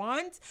ever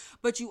want,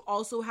 but you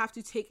also have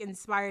to take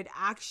inspired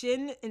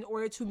action in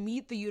order to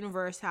meet the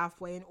universe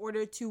halfway, in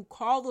order to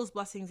call those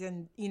blessings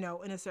in, in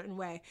a certain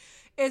way.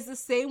 It's the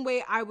same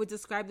way I would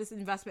describe this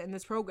investment in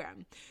this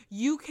program.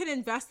 You can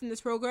invest in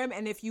this program,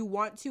 and if you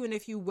want to, and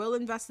if you will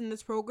invest in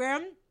this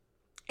program,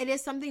 it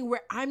is something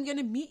where I'm going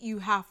to meet you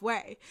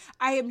halfway.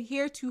 I am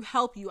here to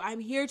help you.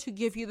 I'm here to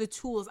give you the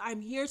tools. I'm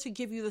here to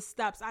give you the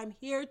steps. I'm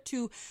here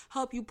to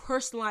help you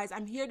personalize.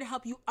 I'm here to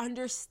help you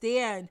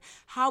understand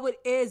how it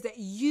is that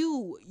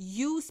you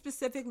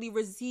specifically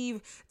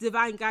receive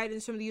divine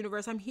guidance from the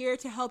universe. I'm here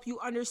to help you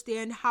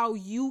understand how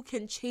you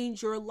can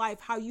change your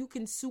life, how you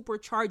can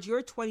supercharge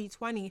your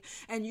 2020,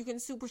 and you can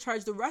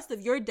supercharge the rest of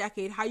your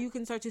decade, how you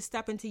can start to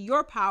step into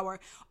your power,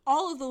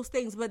 all of those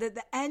things. But at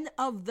the end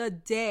of the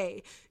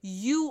day,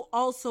 you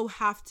also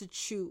have to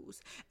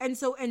choose. And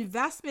so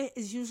investment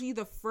is usually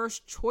the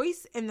first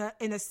choice in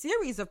a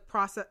series of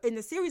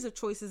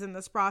choices in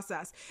this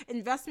process.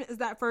 Investment is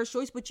that first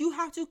choice, but you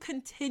have to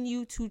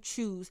continue to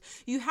choose.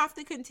 You have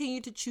to continue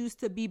to choose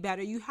to be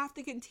better. You have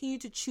to continue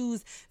to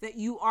choose that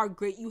you are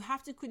great. You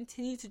have to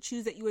continue to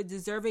choose that you are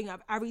deserving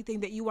of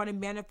everything that you want to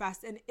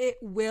manifest, and it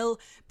will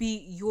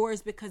be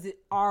yours because it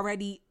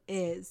already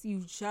is.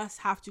 You just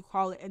have to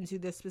call it into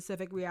this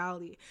specific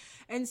reality.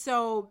 And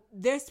so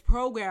this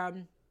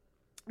program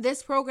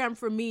this program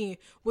for me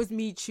was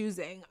me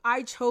choosing.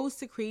 I chose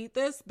to create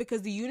this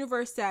because the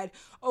universe said,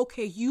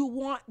 okay, you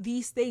want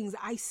these things.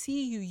 I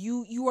see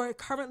you. You are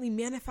currently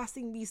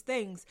manifesting these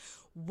things.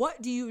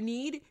 What do you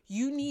need?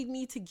 You need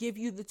me to give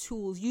you the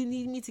tools. You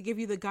need me to give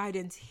you the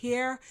guidance.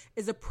 Here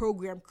is a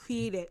program.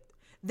 Create it.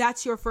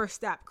 That's your first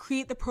step.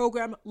 Create the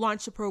program,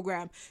 launch the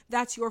program.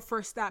 That's your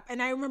first step.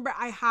 And I remember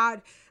I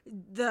had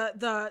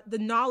the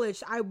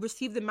knowledge. I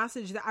received the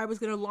message that I was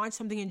going to launch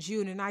something in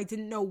June, and I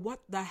didn't know what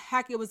the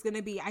heck it was going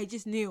to be. I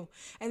just knew.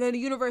 And then the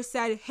universe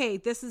said, hey,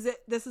 this is it.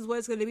 This is what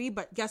it's going to be.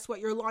 But guess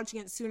what? You're launching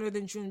it sooner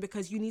than June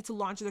because you need to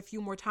launch it a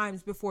few more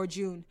times before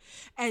June.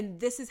 And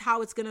this is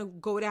how it's going to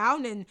go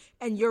down,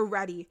 and you're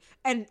ready.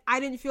 And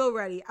I didn't feel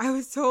ready. I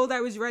was told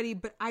I was ready,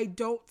 but I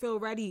don't feel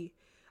ready.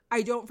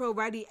 I don't feel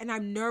ready, and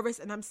I'm nervous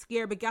and I'm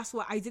scared. But guess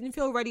what? I didn't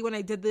feel ready when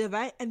I did the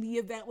event, and the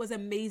event was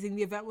amazing.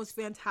 The event was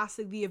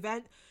fantastic. The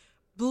event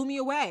blew me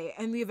away,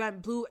 and the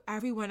event blew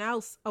everyone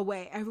else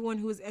away. Everyone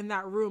who was in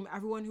that room,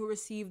 everyone who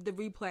received the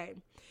replay.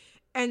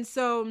 And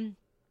so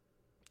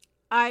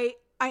I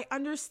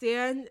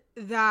understand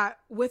that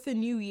with a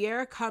new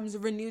year comes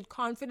renewed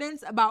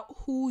confidence about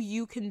who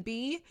you can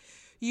be.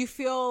 You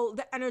feel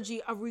the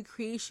energy of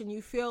recreation.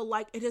 You feel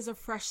like it is a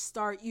fresh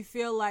start. You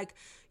feel like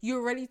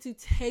you're ready to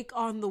take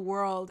on the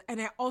world.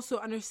 And I also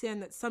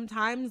understand that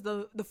sometimes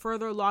the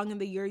further along in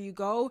the year you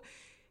go,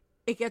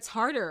 it gets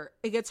harder.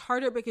 It gets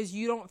harder because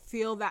you don't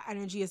feel that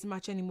energy as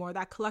much anymore.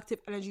 That collective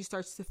energy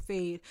starts to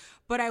fade.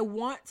 But I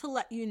want to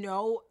let you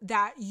know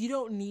that you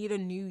don't need a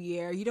new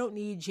year. You don't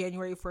need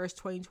January 1st,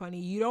 2020.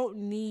 You don't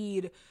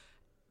need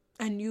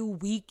a new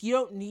week. You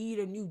don't need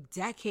a new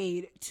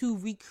decade to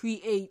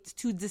recreate,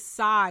 to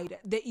decide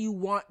that you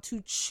want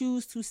to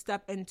choose to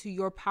step into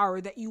your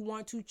power, that you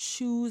want to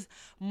choose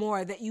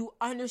more, that you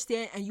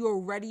understand and you are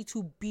ready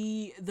to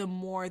be the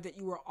more that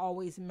you were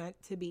always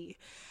meant to be.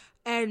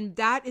 And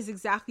that is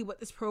exactly what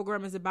this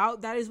program is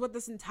about. That is what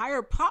this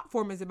entire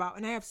platform is about.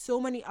 And I have so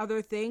many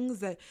other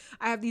things that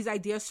I have these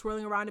ideas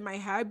swirling around in my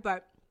head.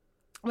 But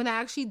when I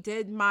actually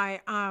did my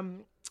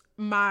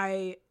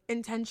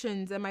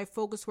intentions and my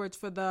focus words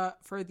for the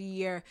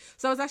year.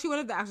 So it was actually one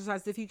of the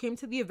exercises. If you came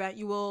to the event,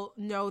 you will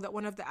know that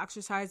one of the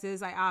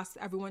exercises I asked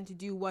everyone to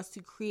do was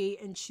to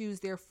create and choose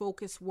their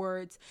focus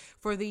words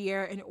for the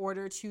year in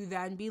order to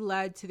then be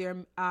led to their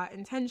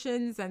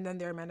intentions and then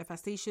their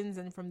manifestations,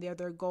 and from there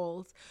their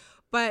goals.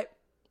 But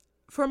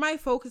for my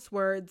focus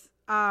words,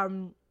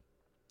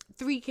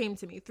 three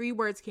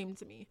words came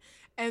to me,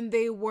 and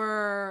they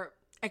were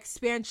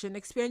expansion.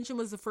 Expansion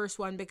was the first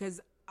one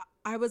because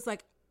I was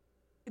like,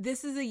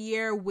 this is a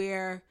year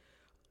where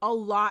a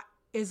lot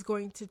is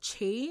going to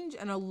change,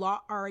 and a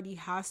lot already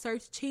has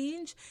started to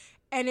change.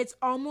 And it's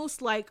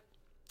almost like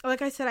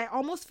I said, I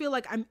almost feel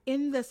like I'm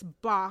in this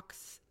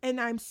box and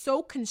I'm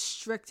so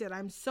constricted.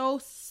 I'm so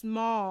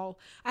small.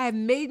 I have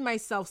made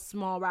myself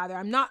small, rather.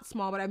 I'm not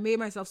small, but I made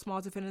myself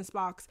small to fit in this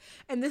box.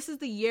 And this is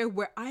the year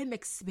where I'm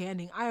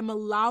expanding. I am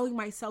allowing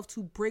myself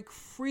to break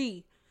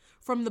free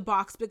from the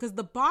box, because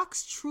the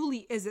box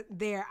truly isn't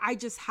there. I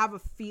just have a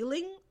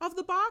feeling of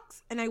the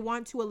box, and I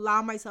want to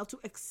allow myself to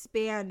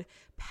expand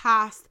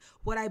past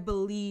what I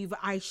believe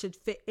I should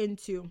fit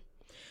into.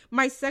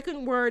 My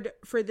second word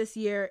for this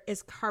year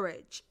is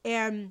courage.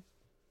 And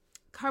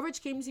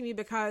courage came to me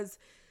because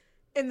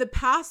in the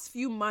past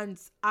few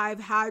months,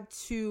 I've had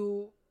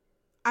to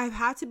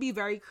be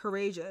very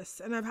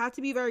courageous, and I've had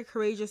to be very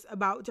courageous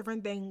about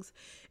different things.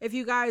 If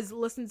you guys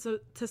listen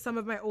to some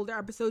of my older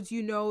episodes,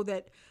 you know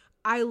that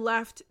I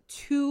left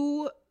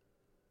 2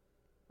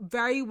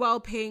 very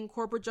well-paying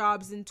corporate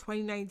jobs in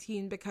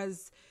 2019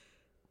 because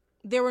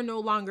they were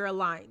no longer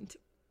aligned.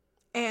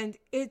 And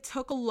it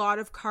took a lot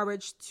of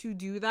courage to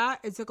do that.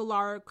 It took a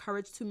lot of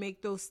courage to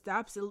make those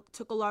steps. It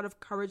took a lot of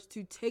courage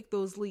to take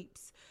those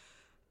leaps.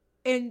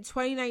 In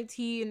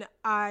 2019,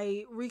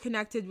 I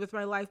reconnected with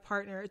my life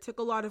partner. It took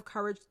a lot of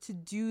courage to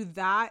do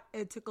that.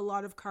 It took a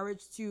lot of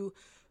courage to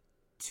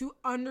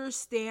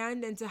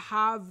understand and to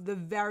have the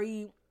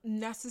very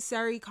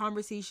necessary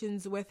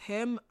conversations with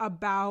him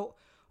about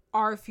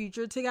our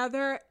future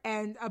together,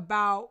 and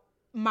about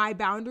my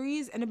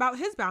boundaries and about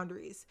his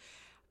boundaries.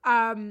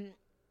 In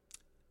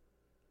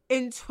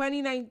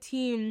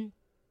 2019,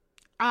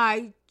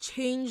 I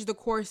changed the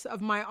course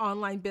of my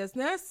online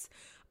business.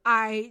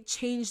 I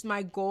changed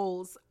my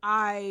goals.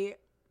 I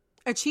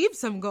achieved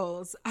some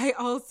goals. I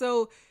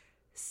also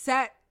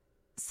set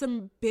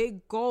some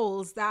big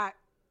goals that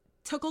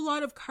took a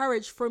lot of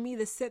courage for me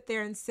to sit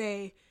there and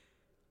say,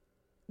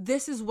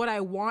 this is what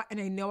I want, and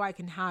I know I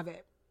can have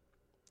it.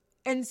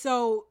 And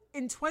so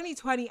in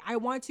 2020, I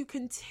want to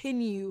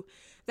continue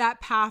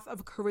that path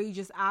of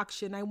courageous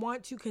action. I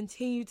want to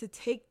continue to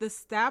take the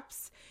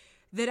steps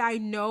that I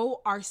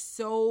know are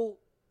so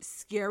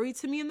scary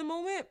to me in the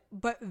moment,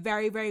 but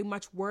very, very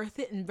much worth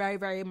it and very,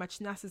 very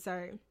much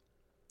necessary.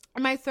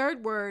 And my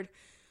third word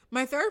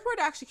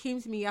actually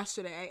came to me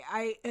yesterday.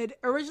 I had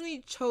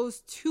originally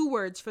chose 2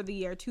 words for the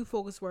year, 2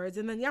 focus words.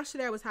 And then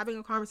yesterday I was having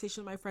a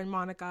conversation with my friend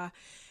Monica,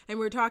 and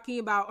we were talking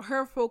about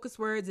her focus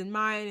words and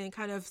mine, and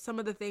kind of some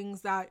of the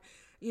things that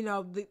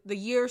the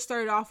year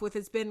started off with,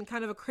 it's been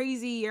kind of a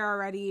crazy year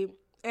already.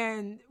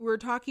 And we're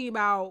talking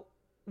about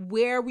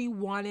where we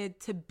wanted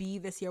to be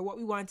this year, what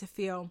we wanted to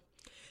feel.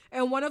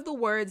 And one of the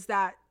words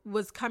that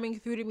was coming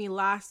through to me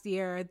last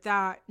year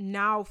that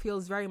now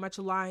feels very much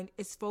aligned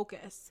is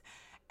focus.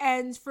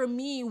 And for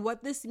me,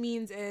 what this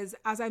means is,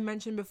 as I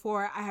mentioned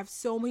before, I have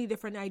so many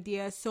different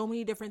ideas, so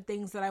many different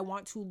things that I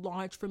want to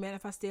launch for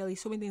Manifest Daily,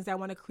 so many things I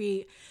want to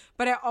create.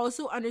 But I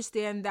also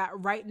understand that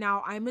right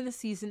now I'm in a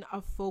season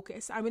of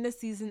focus. I'm in a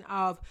season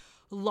of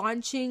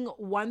launching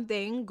one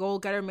thing, Goal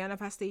Getter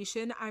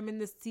Manifestation. I'm in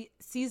the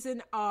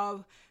season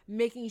of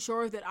making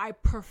sure that I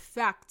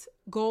perfect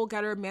Goal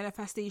Getter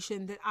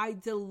Manifestation, that I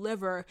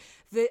deliver,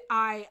 that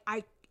I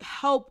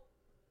help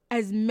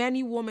as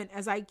many women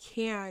as I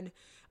can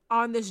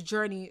on this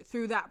journey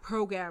through that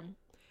program.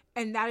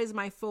 And that is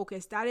my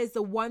focus. That is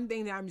the one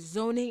thing that I'm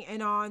zoning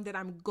in on, that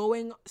I'm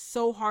going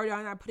so hard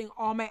on. I'm putting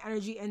all my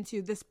energy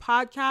into this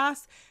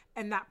podcast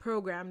and that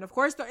program. And of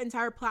course, the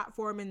entire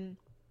platform, and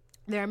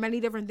there are many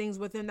different things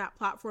within that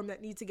platform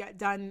that need to get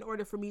done in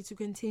order for me to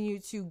continue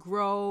to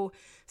grow,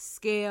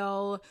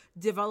 scale,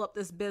 develop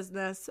this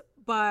business.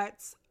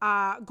 But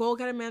Goal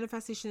Getter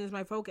Manifestation is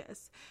my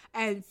focus,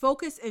 and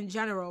focus in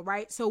general,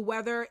 right? So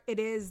whether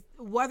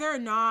or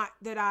not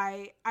that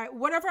I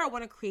whatever I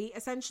want to create,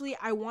 essentially,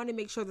 I want to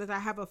make sure that I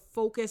have a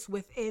focus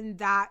within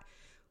that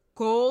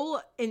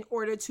goal in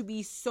order to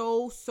be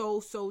so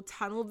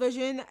tunnel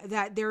vision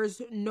that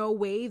there's no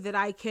way that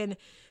I can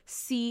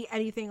see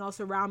anything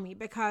else around me,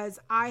 because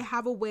I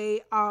have a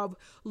way of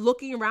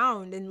looking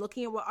around and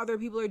looking at what other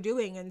people are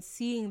doing and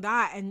seeing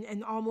that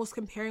and almost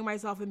comparing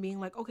myself and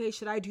being like, okay,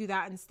 should I do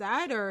that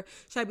instead, or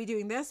should I be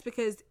doing this?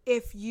 Because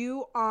if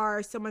you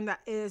are someone that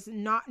is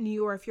not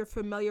new, or if you're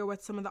familiar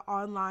with some of the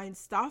online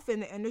stuff in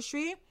the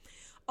industry,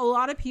 a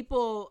lot of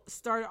people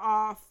start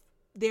off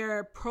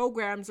their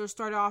programs or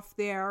start off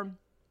their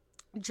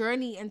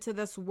journey into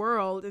this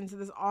world, into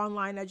this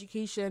online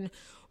education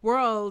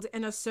world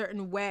in a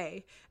certain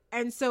way.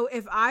 And so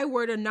if I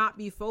were to not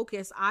be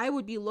focused, I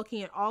would be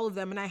looking at all of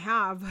them. And I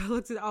have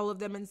looked at all of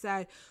them and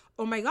said,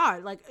 oh my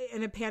God, like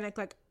in a panic,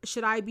 like,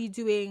 should I be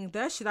doing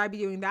this? Should I be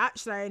doing that?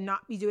 Should I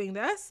not be doing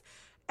this?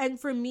 And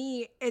for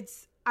me,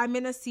 I'm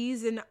in a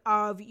season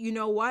of, you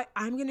know what?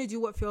 I'm going to do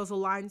what feels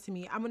aligned to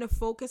me. I'm going to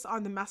focus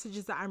on the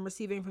messages that I'm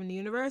receiving from the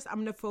universe. I'm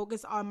going to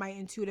focus on my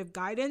intuitive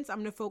guidance. I'm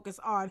going to focus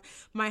on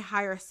my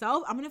higher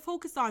self. I'm going to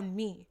focus on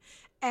me.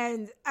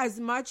 And as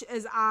much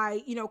as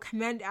I,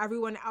 commend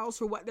everyone else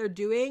for what they're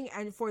doing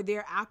and for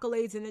their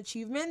accolades and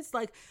achievements,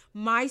 like,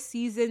 my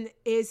season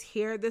is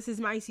here. This is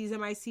my season.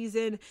 My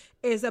season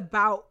is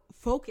about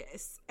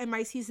focus, and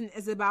my season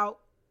is about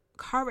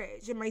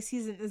courage, and my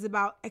season is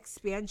about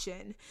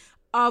expansion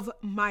of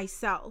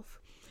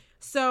myself.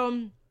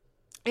 So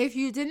if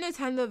you didn't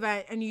attend the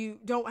event and you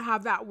don't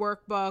have that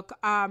workbook,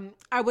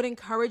 I would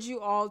encourage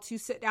you all to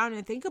sit down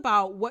and think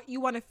about what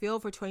you want to feel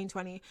for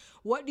 2020.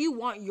 What do you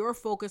want your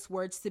focus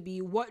words to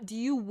be? What do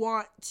you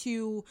want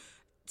to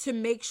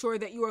make sure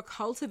that you are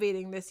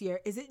cultivating this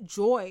year? Is it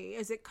joy?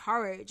 Is it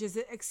courage? Is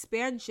it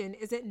expansion?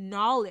 Is it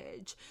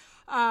knowledge?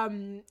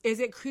 Is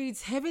it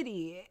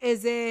creativity?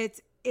 Is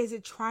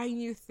it trying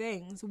new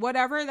things?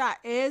 Whatever that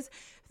is,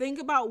 think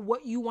about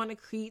what you want to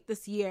create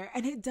this year.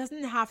 And it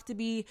doesn't have to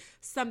be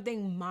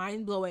something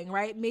mind-blowing,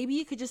 right? Maybe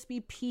it could just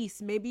be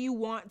peace. Maybe you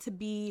want to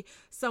be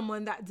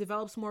someone that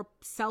develops more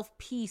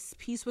self-peace,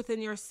 peace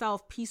within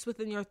yourself, peace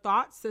within your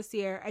thoughts this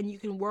year, and you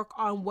can work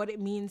on what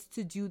it means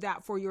to do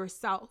that for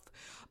yourself.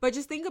 But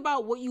just think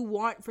about what you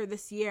want for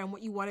this year and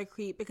what you want to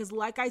create, because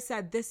like I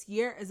said, this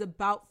year is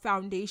about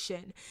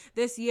foundation.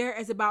 This year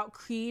is about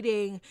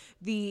creating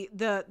the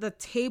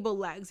table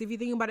legs. If you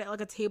think about it like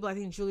a table, I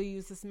think Julie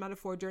used this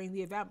metaphor during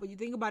the event, but you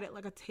think about it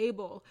like a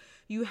table,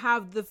 you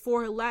have the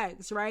 4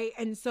 legs, right?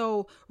 And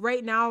so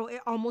right now it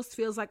almost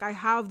feels like I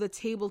have the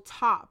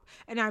tabletop,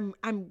 and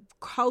I'm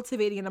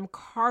cultivating and I'm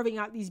carving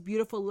out these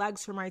beautiful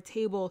legs for my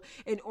table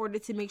in order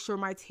to make sure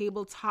my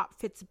tabletop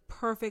fits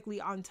perfectly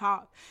on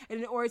top,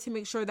 and in order to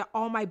make sure that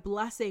all my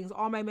blessings,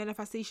 all my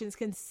manifestations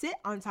can sit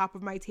on top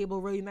of my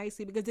table really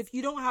nicely. Because if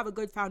you don't have a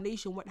good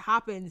foundation, what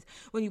happens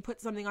when you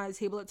put something on a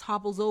table? It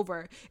topples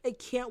over. It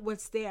can't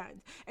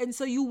withstand. And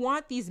so you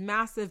want these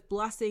massive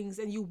blessings,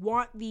 and you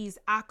want these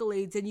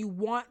accolades, and you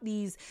want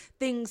these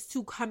things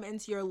to come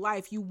into your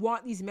life. You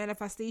want these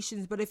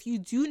manifestations. But if you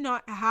do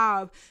not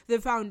have the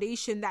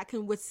foundation that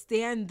can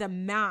withstand the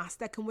mass,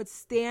 that can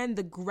withstand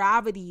the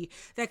gravity,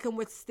 that can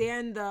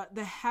withstand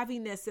the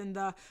heaviness and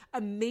the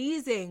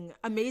amazing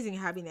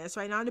heaviness,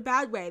 right? Not in a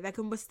bad way, that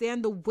can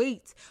withstand the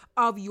weight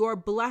of your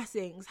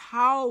blessings,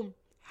 how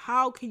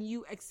can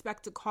you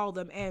expect to call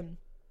them in?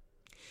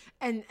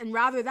 And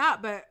rather that,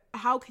 but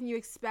how can you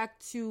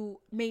expect to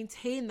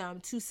maintain them,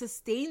 to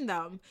sustain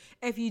them,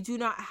 if you do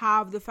not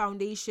have the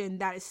foundation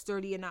that is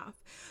sturdy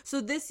enough?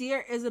 So this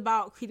year is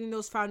about creating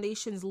those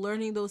foundations,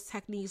 learning those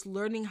techniques,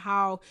 learning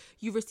how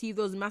you receive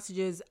those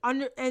messages,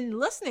 and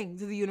listening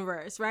to the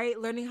universe, right?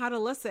 Learning how to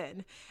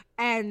listen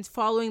and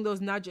following those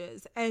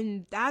nudges.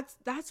 And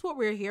that's what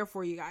we're here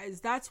for, you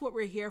guys. That's what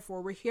we're here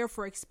for. We're here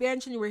for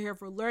expansion. We're here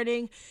for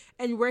learning.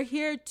 And we're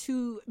here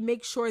to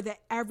make sure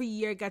that every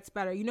year gets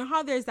better. You know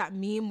how there's that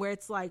meme where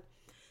it's like,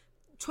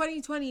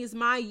 2020 is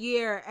my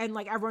year, and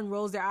like everyone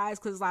rolls their eyes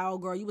because it's like, oh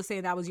girl, you were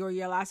saying that was your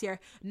year last year.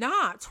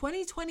 Nah,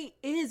 2020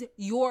 is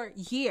your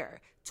year.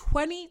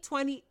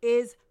 2020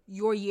 is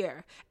your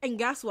year. And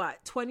guess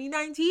what?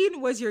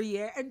 2019 was your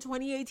year, and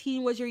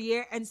 2018 was your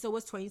year, and so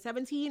was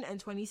 2017 and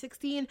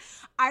 2016.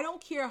 I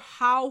don't care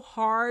how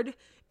hard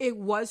it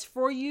was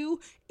for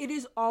you, it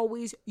is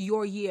always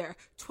your year.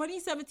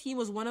 2017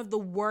 was one of the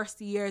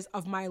worst years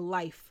of my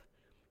life.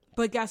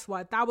 But guess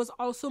what? That was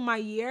also my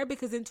year,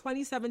 because in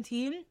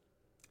 2017,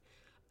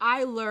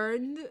 I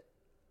learned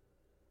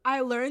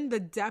the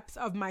depth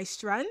of my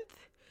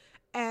strength,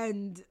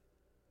 and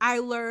I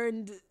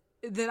learned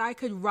that I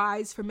could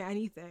rise from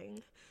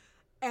anything.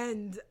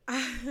 And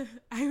I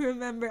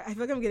remember, I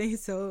feel like I'm getting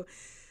so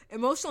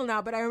emotional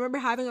now, but I remember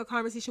having a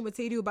conversation with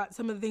Sadhu about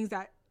some of the things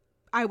that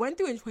I went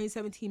through in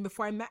 2017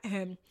 before I met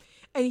him.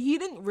 And he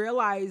didn't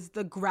realize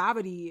the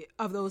gravity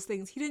of those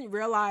things. He didn't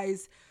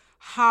realize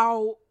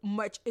how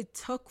much it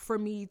took for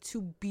me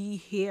to be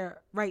here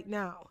right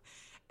now.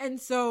 And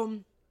so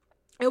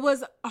it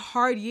was a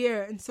hard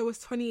year, and so was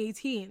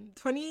 2018.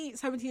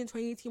 2017 and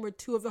 2018 were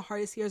two of the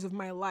hardest years of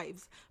my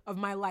life.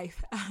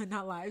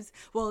 Not lives.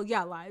 Well,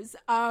 yeah, lives.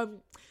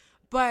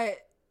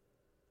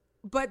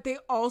 But they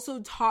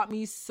also taught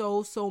me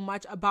so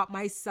much about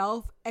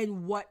myself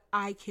and what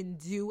I can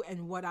do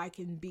and what I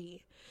can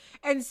be.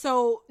 And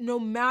so no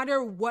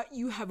matter what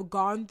you have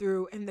gone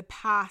through in the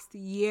past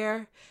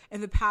year, in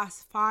the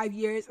past 5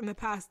 years, in the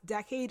past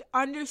decade,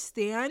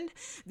 understand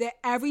that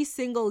every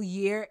single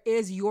year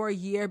is your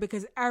year,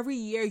 because every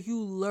year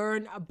you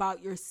learn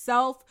about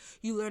yourself,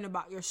 you learn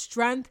about your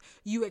strength,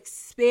 you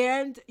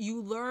expand,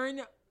 you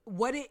learn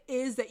what it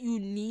is that you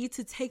need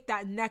to take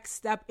that next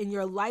step in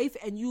your life,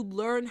 and you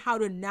learn how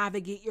to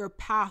navigate your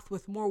path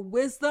with more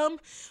wisdom,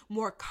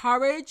 more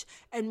courage,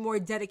 and more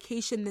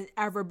dedication than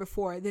ever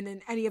before, than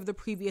in any of the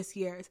previous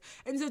years.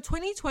 And so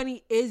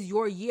 2020 is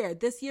your year.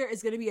 This year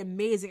is going to be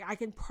amazing. I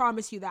can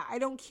promise you that. I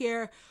don't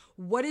care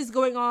what is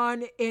going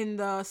on in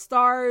the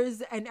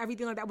stars and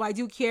everything like that. Well, I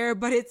do care,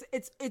 but it's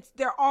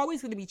there are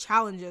always going to be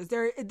challenges.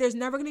 There's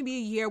never going to be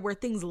a year where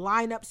things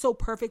line up so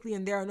perfectly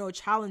and there are no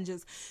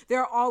challenges.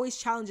 There are always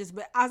challenges.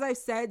 But as I've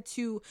said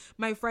to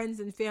my friends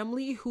and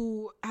family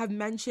who have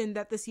mentioned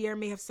that this year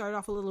may have started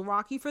off a little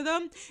rocky for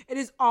them, it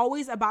is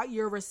always about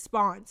your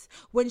response.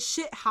 When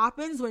shit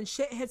happens, when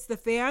shit hits the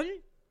fan,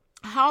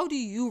 how do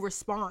you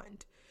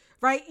respond?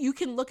 Right? You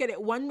can look at it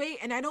one way,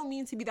 and I don't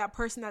mean to be that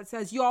person that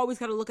says you always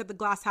got to look at the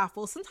glass half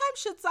full. Sometimes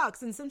shit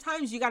sucks, and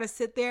sometimes you got to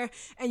sit there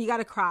and you got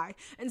to cry,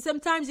 and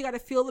sometimes you got to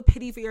feel the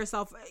pity for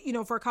yourself,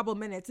 for a couple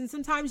minutes, and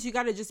sometimes you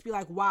got to just be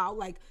like, wow,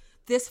 like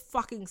this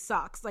fucking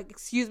sucks. Like,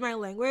 excuse my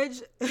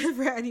language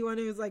for anyone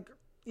who's like,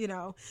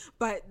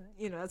 but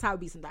that's how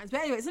it be sometimes.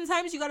 But anyway,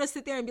 sometimes you got to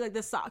sit there and be like,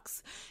 this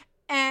sucks,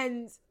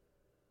 and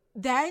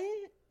then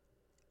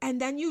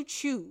you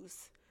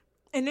choose,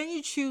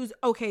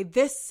 okay,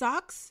 this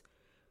sucks,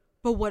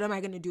 but what am I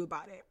going to do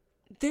about it?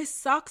 This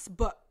sucks,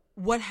 but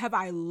what have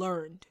I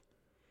learned?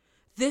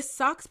 This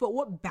sucks, but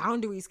what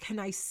boundaries can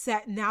I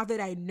set now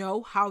that I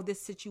know how this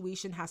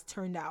situation has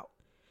turned out?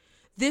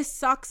 This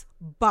sucks,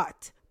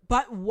 but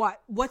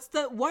what? What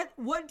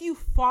do you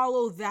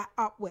follow that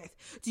up with?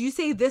 Do you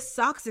say this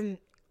sucks and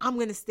I'm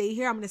going to stay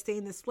here, I'm going to stay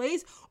in this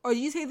place? Or do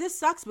you say this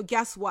sucks, but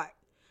guess what?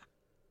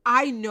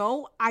 I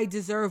know I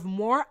deserve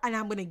more, and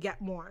I'm going to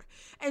get more.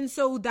 And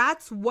so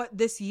that's what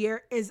this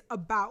year is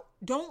about.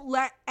 Don't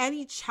let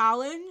any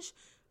challenge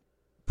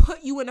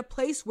put you in a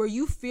place where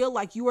you feel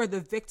like you are the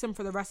victim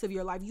for the rest of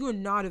your life. You are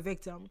not a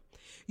victim.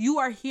 You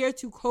are here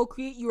to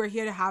co-create. You are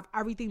here to have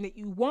everything that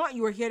you want.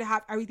 You are here to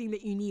have everything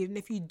that you need. And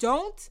if you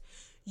don't,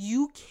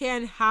 you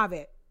can have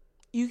it.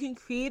 You can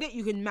create it.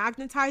 You can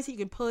magnetize it. You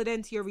can pull it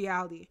into your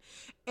reality.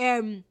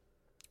 And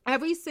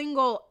every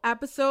single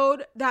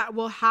episode that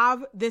we'll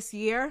have this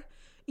year,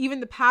 even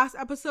the past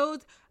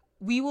episodes,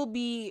 we will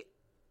be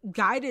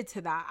guided to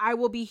that. I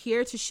will be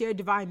here to share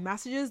divine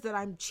messages that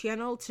I'm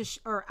channeled to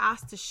or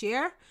asked to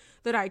share,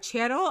 that I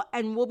channel,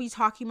 and we'll be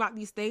talking about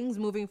these things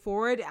moving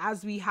forward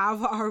as we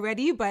have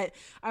already. But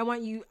I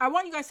want you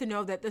guys to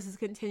know that this is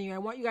continuing. I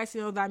want you guys to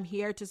know that I'm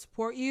here to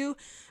support you,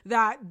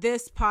 that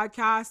this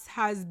podcast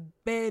has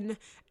been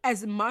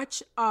as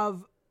much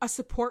of a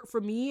support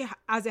for me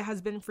as it has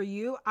been for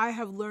you. I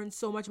have learned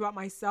so much about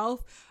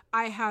myself.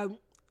 I have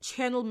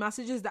channeled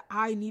messages that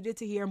I needed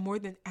to hear more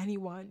than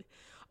anyone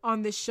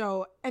on this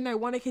show, and I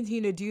want to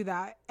continue to do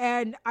that.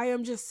 And I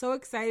am just so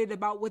excited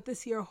about what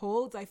this year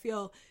holds. I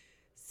feel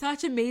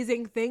such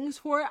amazing things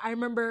for it. I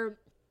remember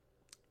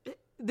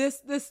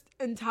this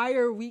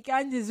entire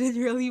weekend has been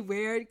really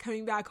weird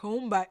coming back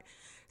home, but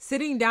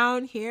sitting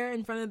down here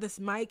in front of this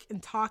mic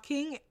and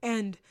talking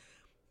and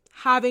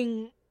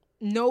having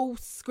no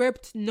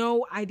script,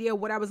 no idea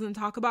what I was going to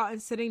talk about, and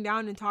sitting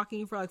down and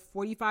talking for like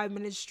 45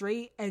 minutes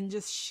straight and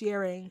just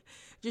sharing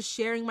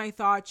my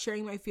thoughts,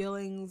 sharing my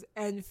feelings,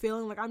 and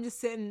feeling like I'm just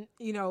sitting,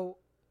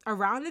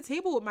 around the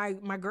table with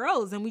my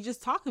girls, and we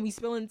just talk and we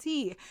spilling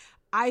tea.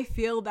 I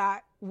feel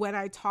that when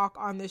I talk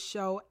on this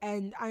show,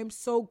 and I'm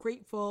so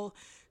grateful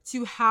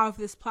to have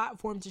this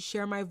platform to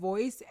share my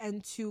voice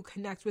and to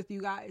connect with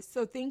you guys.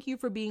 So thank you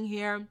for being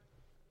here.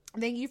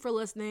 Thank you for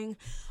listening.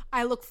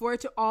 I look forward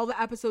to all the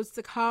episodes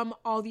to come,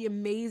 all the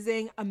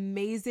amazing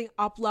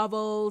up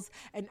levels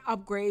and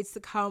upgrades to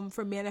come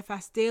from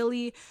Manifest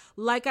Daily.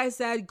 Like I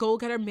said, Goal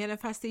Getter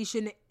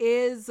Manifestation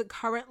is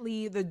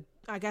currently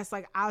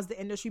as the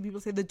industry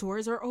people say, the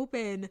doors are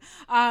open.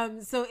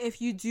 So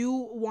if you do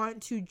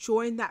want to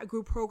join that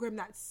group program,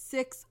 that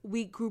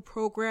 6-week group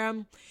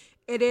program,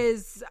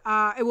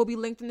 it will be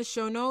linked in the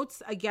show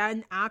notes.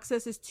 Again,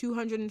 access is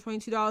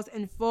 $222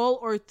 in full,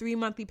 or 3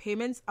 monthly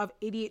payments of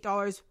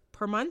 $88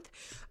 per month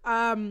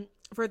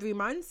for 3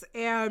 months.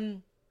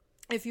 And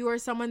if you are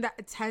someone that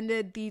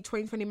attended the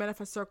 2020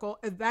 Manifest Circle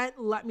event,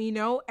 let me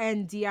know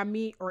and DM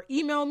me or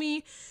email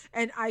me,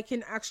 and I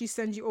can actually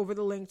send you over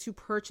the link to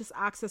purchase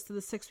access to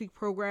the 6-week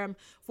program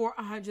for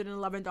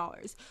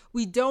 $111.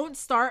 We don't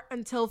start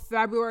until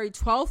February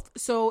 12th.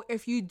 So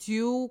if you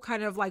do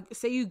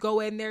say you go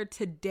in there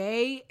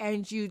today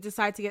and you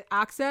decide to get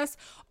access,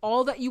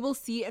 all that you will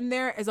see in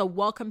there is a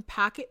welcome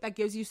packet that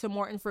gives you some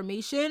more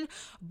information.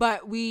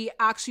 But we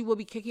actually will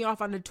be kicking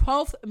off on the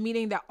 12th,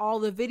 meaning that all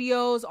the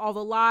videos, all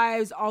the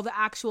lives, all the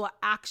actual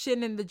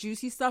action and the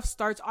juicy stuff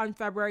starts on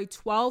February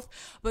 12th.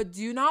 But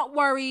do not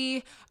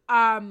worry.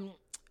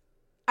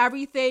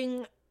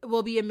 Everything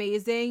will be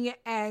amazing.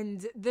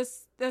 And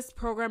this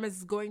program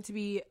is going to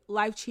be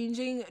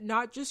life-changing,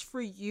 not just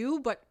for you,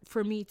 but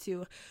for me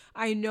too.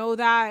 I know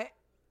that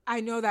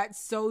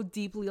so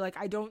deeply.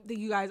 I don't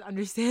think you guys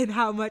understand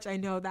how much I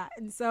know that.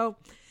 And so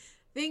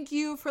thank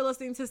you for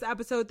listening to this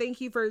episode. Thank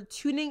you for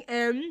tuning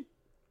in.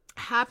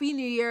 Happy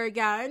New Year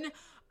again.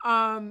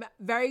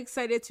 Very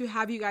excited to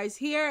have you guys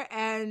here,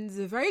 and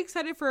very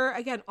excited for,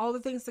 again, all the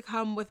things to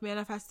come with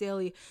Manifest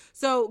Daily.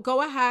 So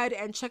go ahead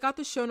and check out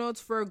the show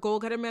notes for Goal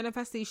Getter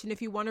Manifestation if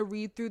you want to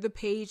read through the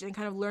page and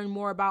kind of learn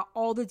more about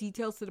all the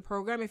details to the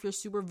program. If you're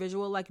super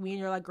visual like me and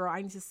you're like, girl,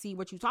 I need to see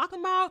what you're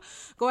talking about,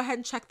 go ahead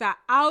and check that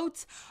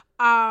out.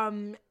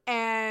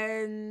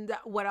 And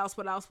what else?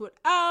 Go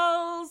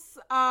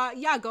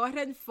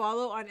ahead and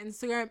follow on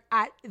Instagram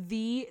at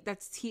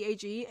that's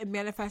THE and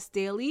Manifest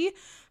Daily.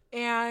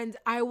 And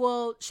I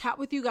will chat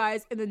with you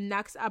guys in the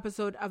next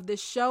episode of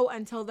this show.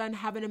 Until then,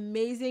 have an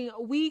amazing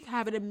week,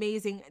 have an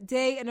amazing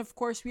day, and of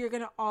course, we are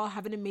going to all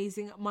have an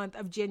amazing month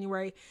of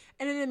January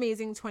and an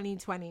amazing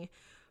 2020.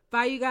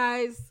 Bye, you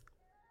guys.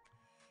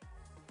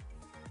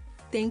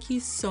 Thank you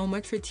so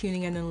much for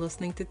tuning in and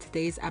listening to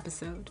today's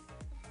episode.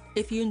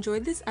 If you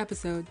enjoyed this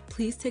episode,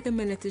 please take a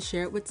minute to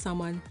share it with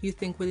someone you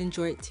think would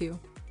enjoy it too.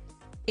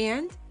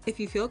 And if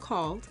you feel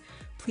called,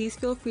 please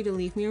feel free to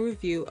leave me a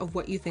review of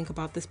what you think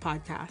about this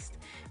podcast.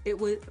 It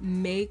would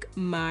make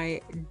my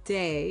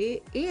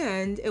day,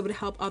 and it would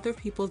help other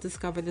people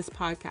discover this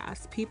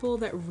podcast, people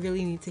that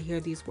really need to hear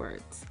these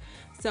words.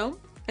 So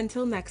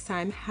until next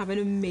time, have an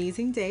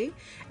amazing day,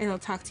 and I'll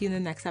talk to you in the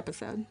next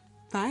episode.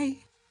 Bye.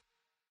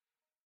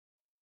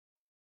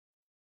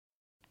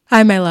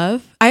 Hi, my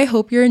love. I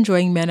hope you're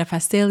enjoying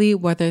Manifest Daily,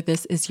 whether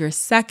this is your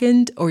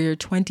second or your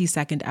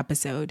 22nd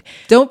episode.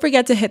 Don't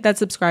forget to hit that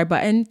subscribe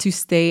button to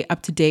stay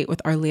up to date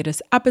with our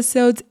latest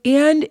episodes.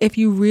 And if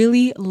you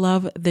really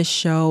love this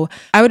show,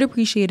 I would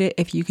appreciate it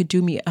if you could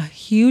do me a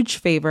huge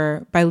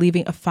favor by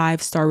leaving a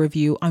 5-star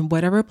review on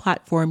whatever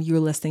platform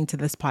you're listening to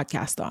this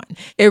podcast on.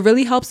 It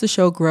really helps the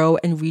show grow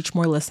and reach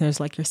more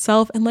listeners like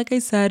yourself. And like I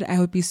said, I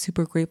would be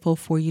super grateful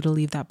for you to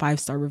leave that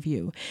 5-star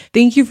review.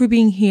 Thank you for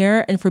being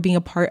here and for being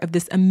a part of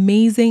this amazing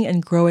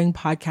and growing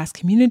podcast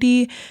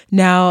community.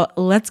 Now,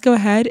 let's go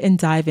ahead and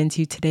dive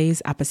into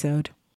today's episode.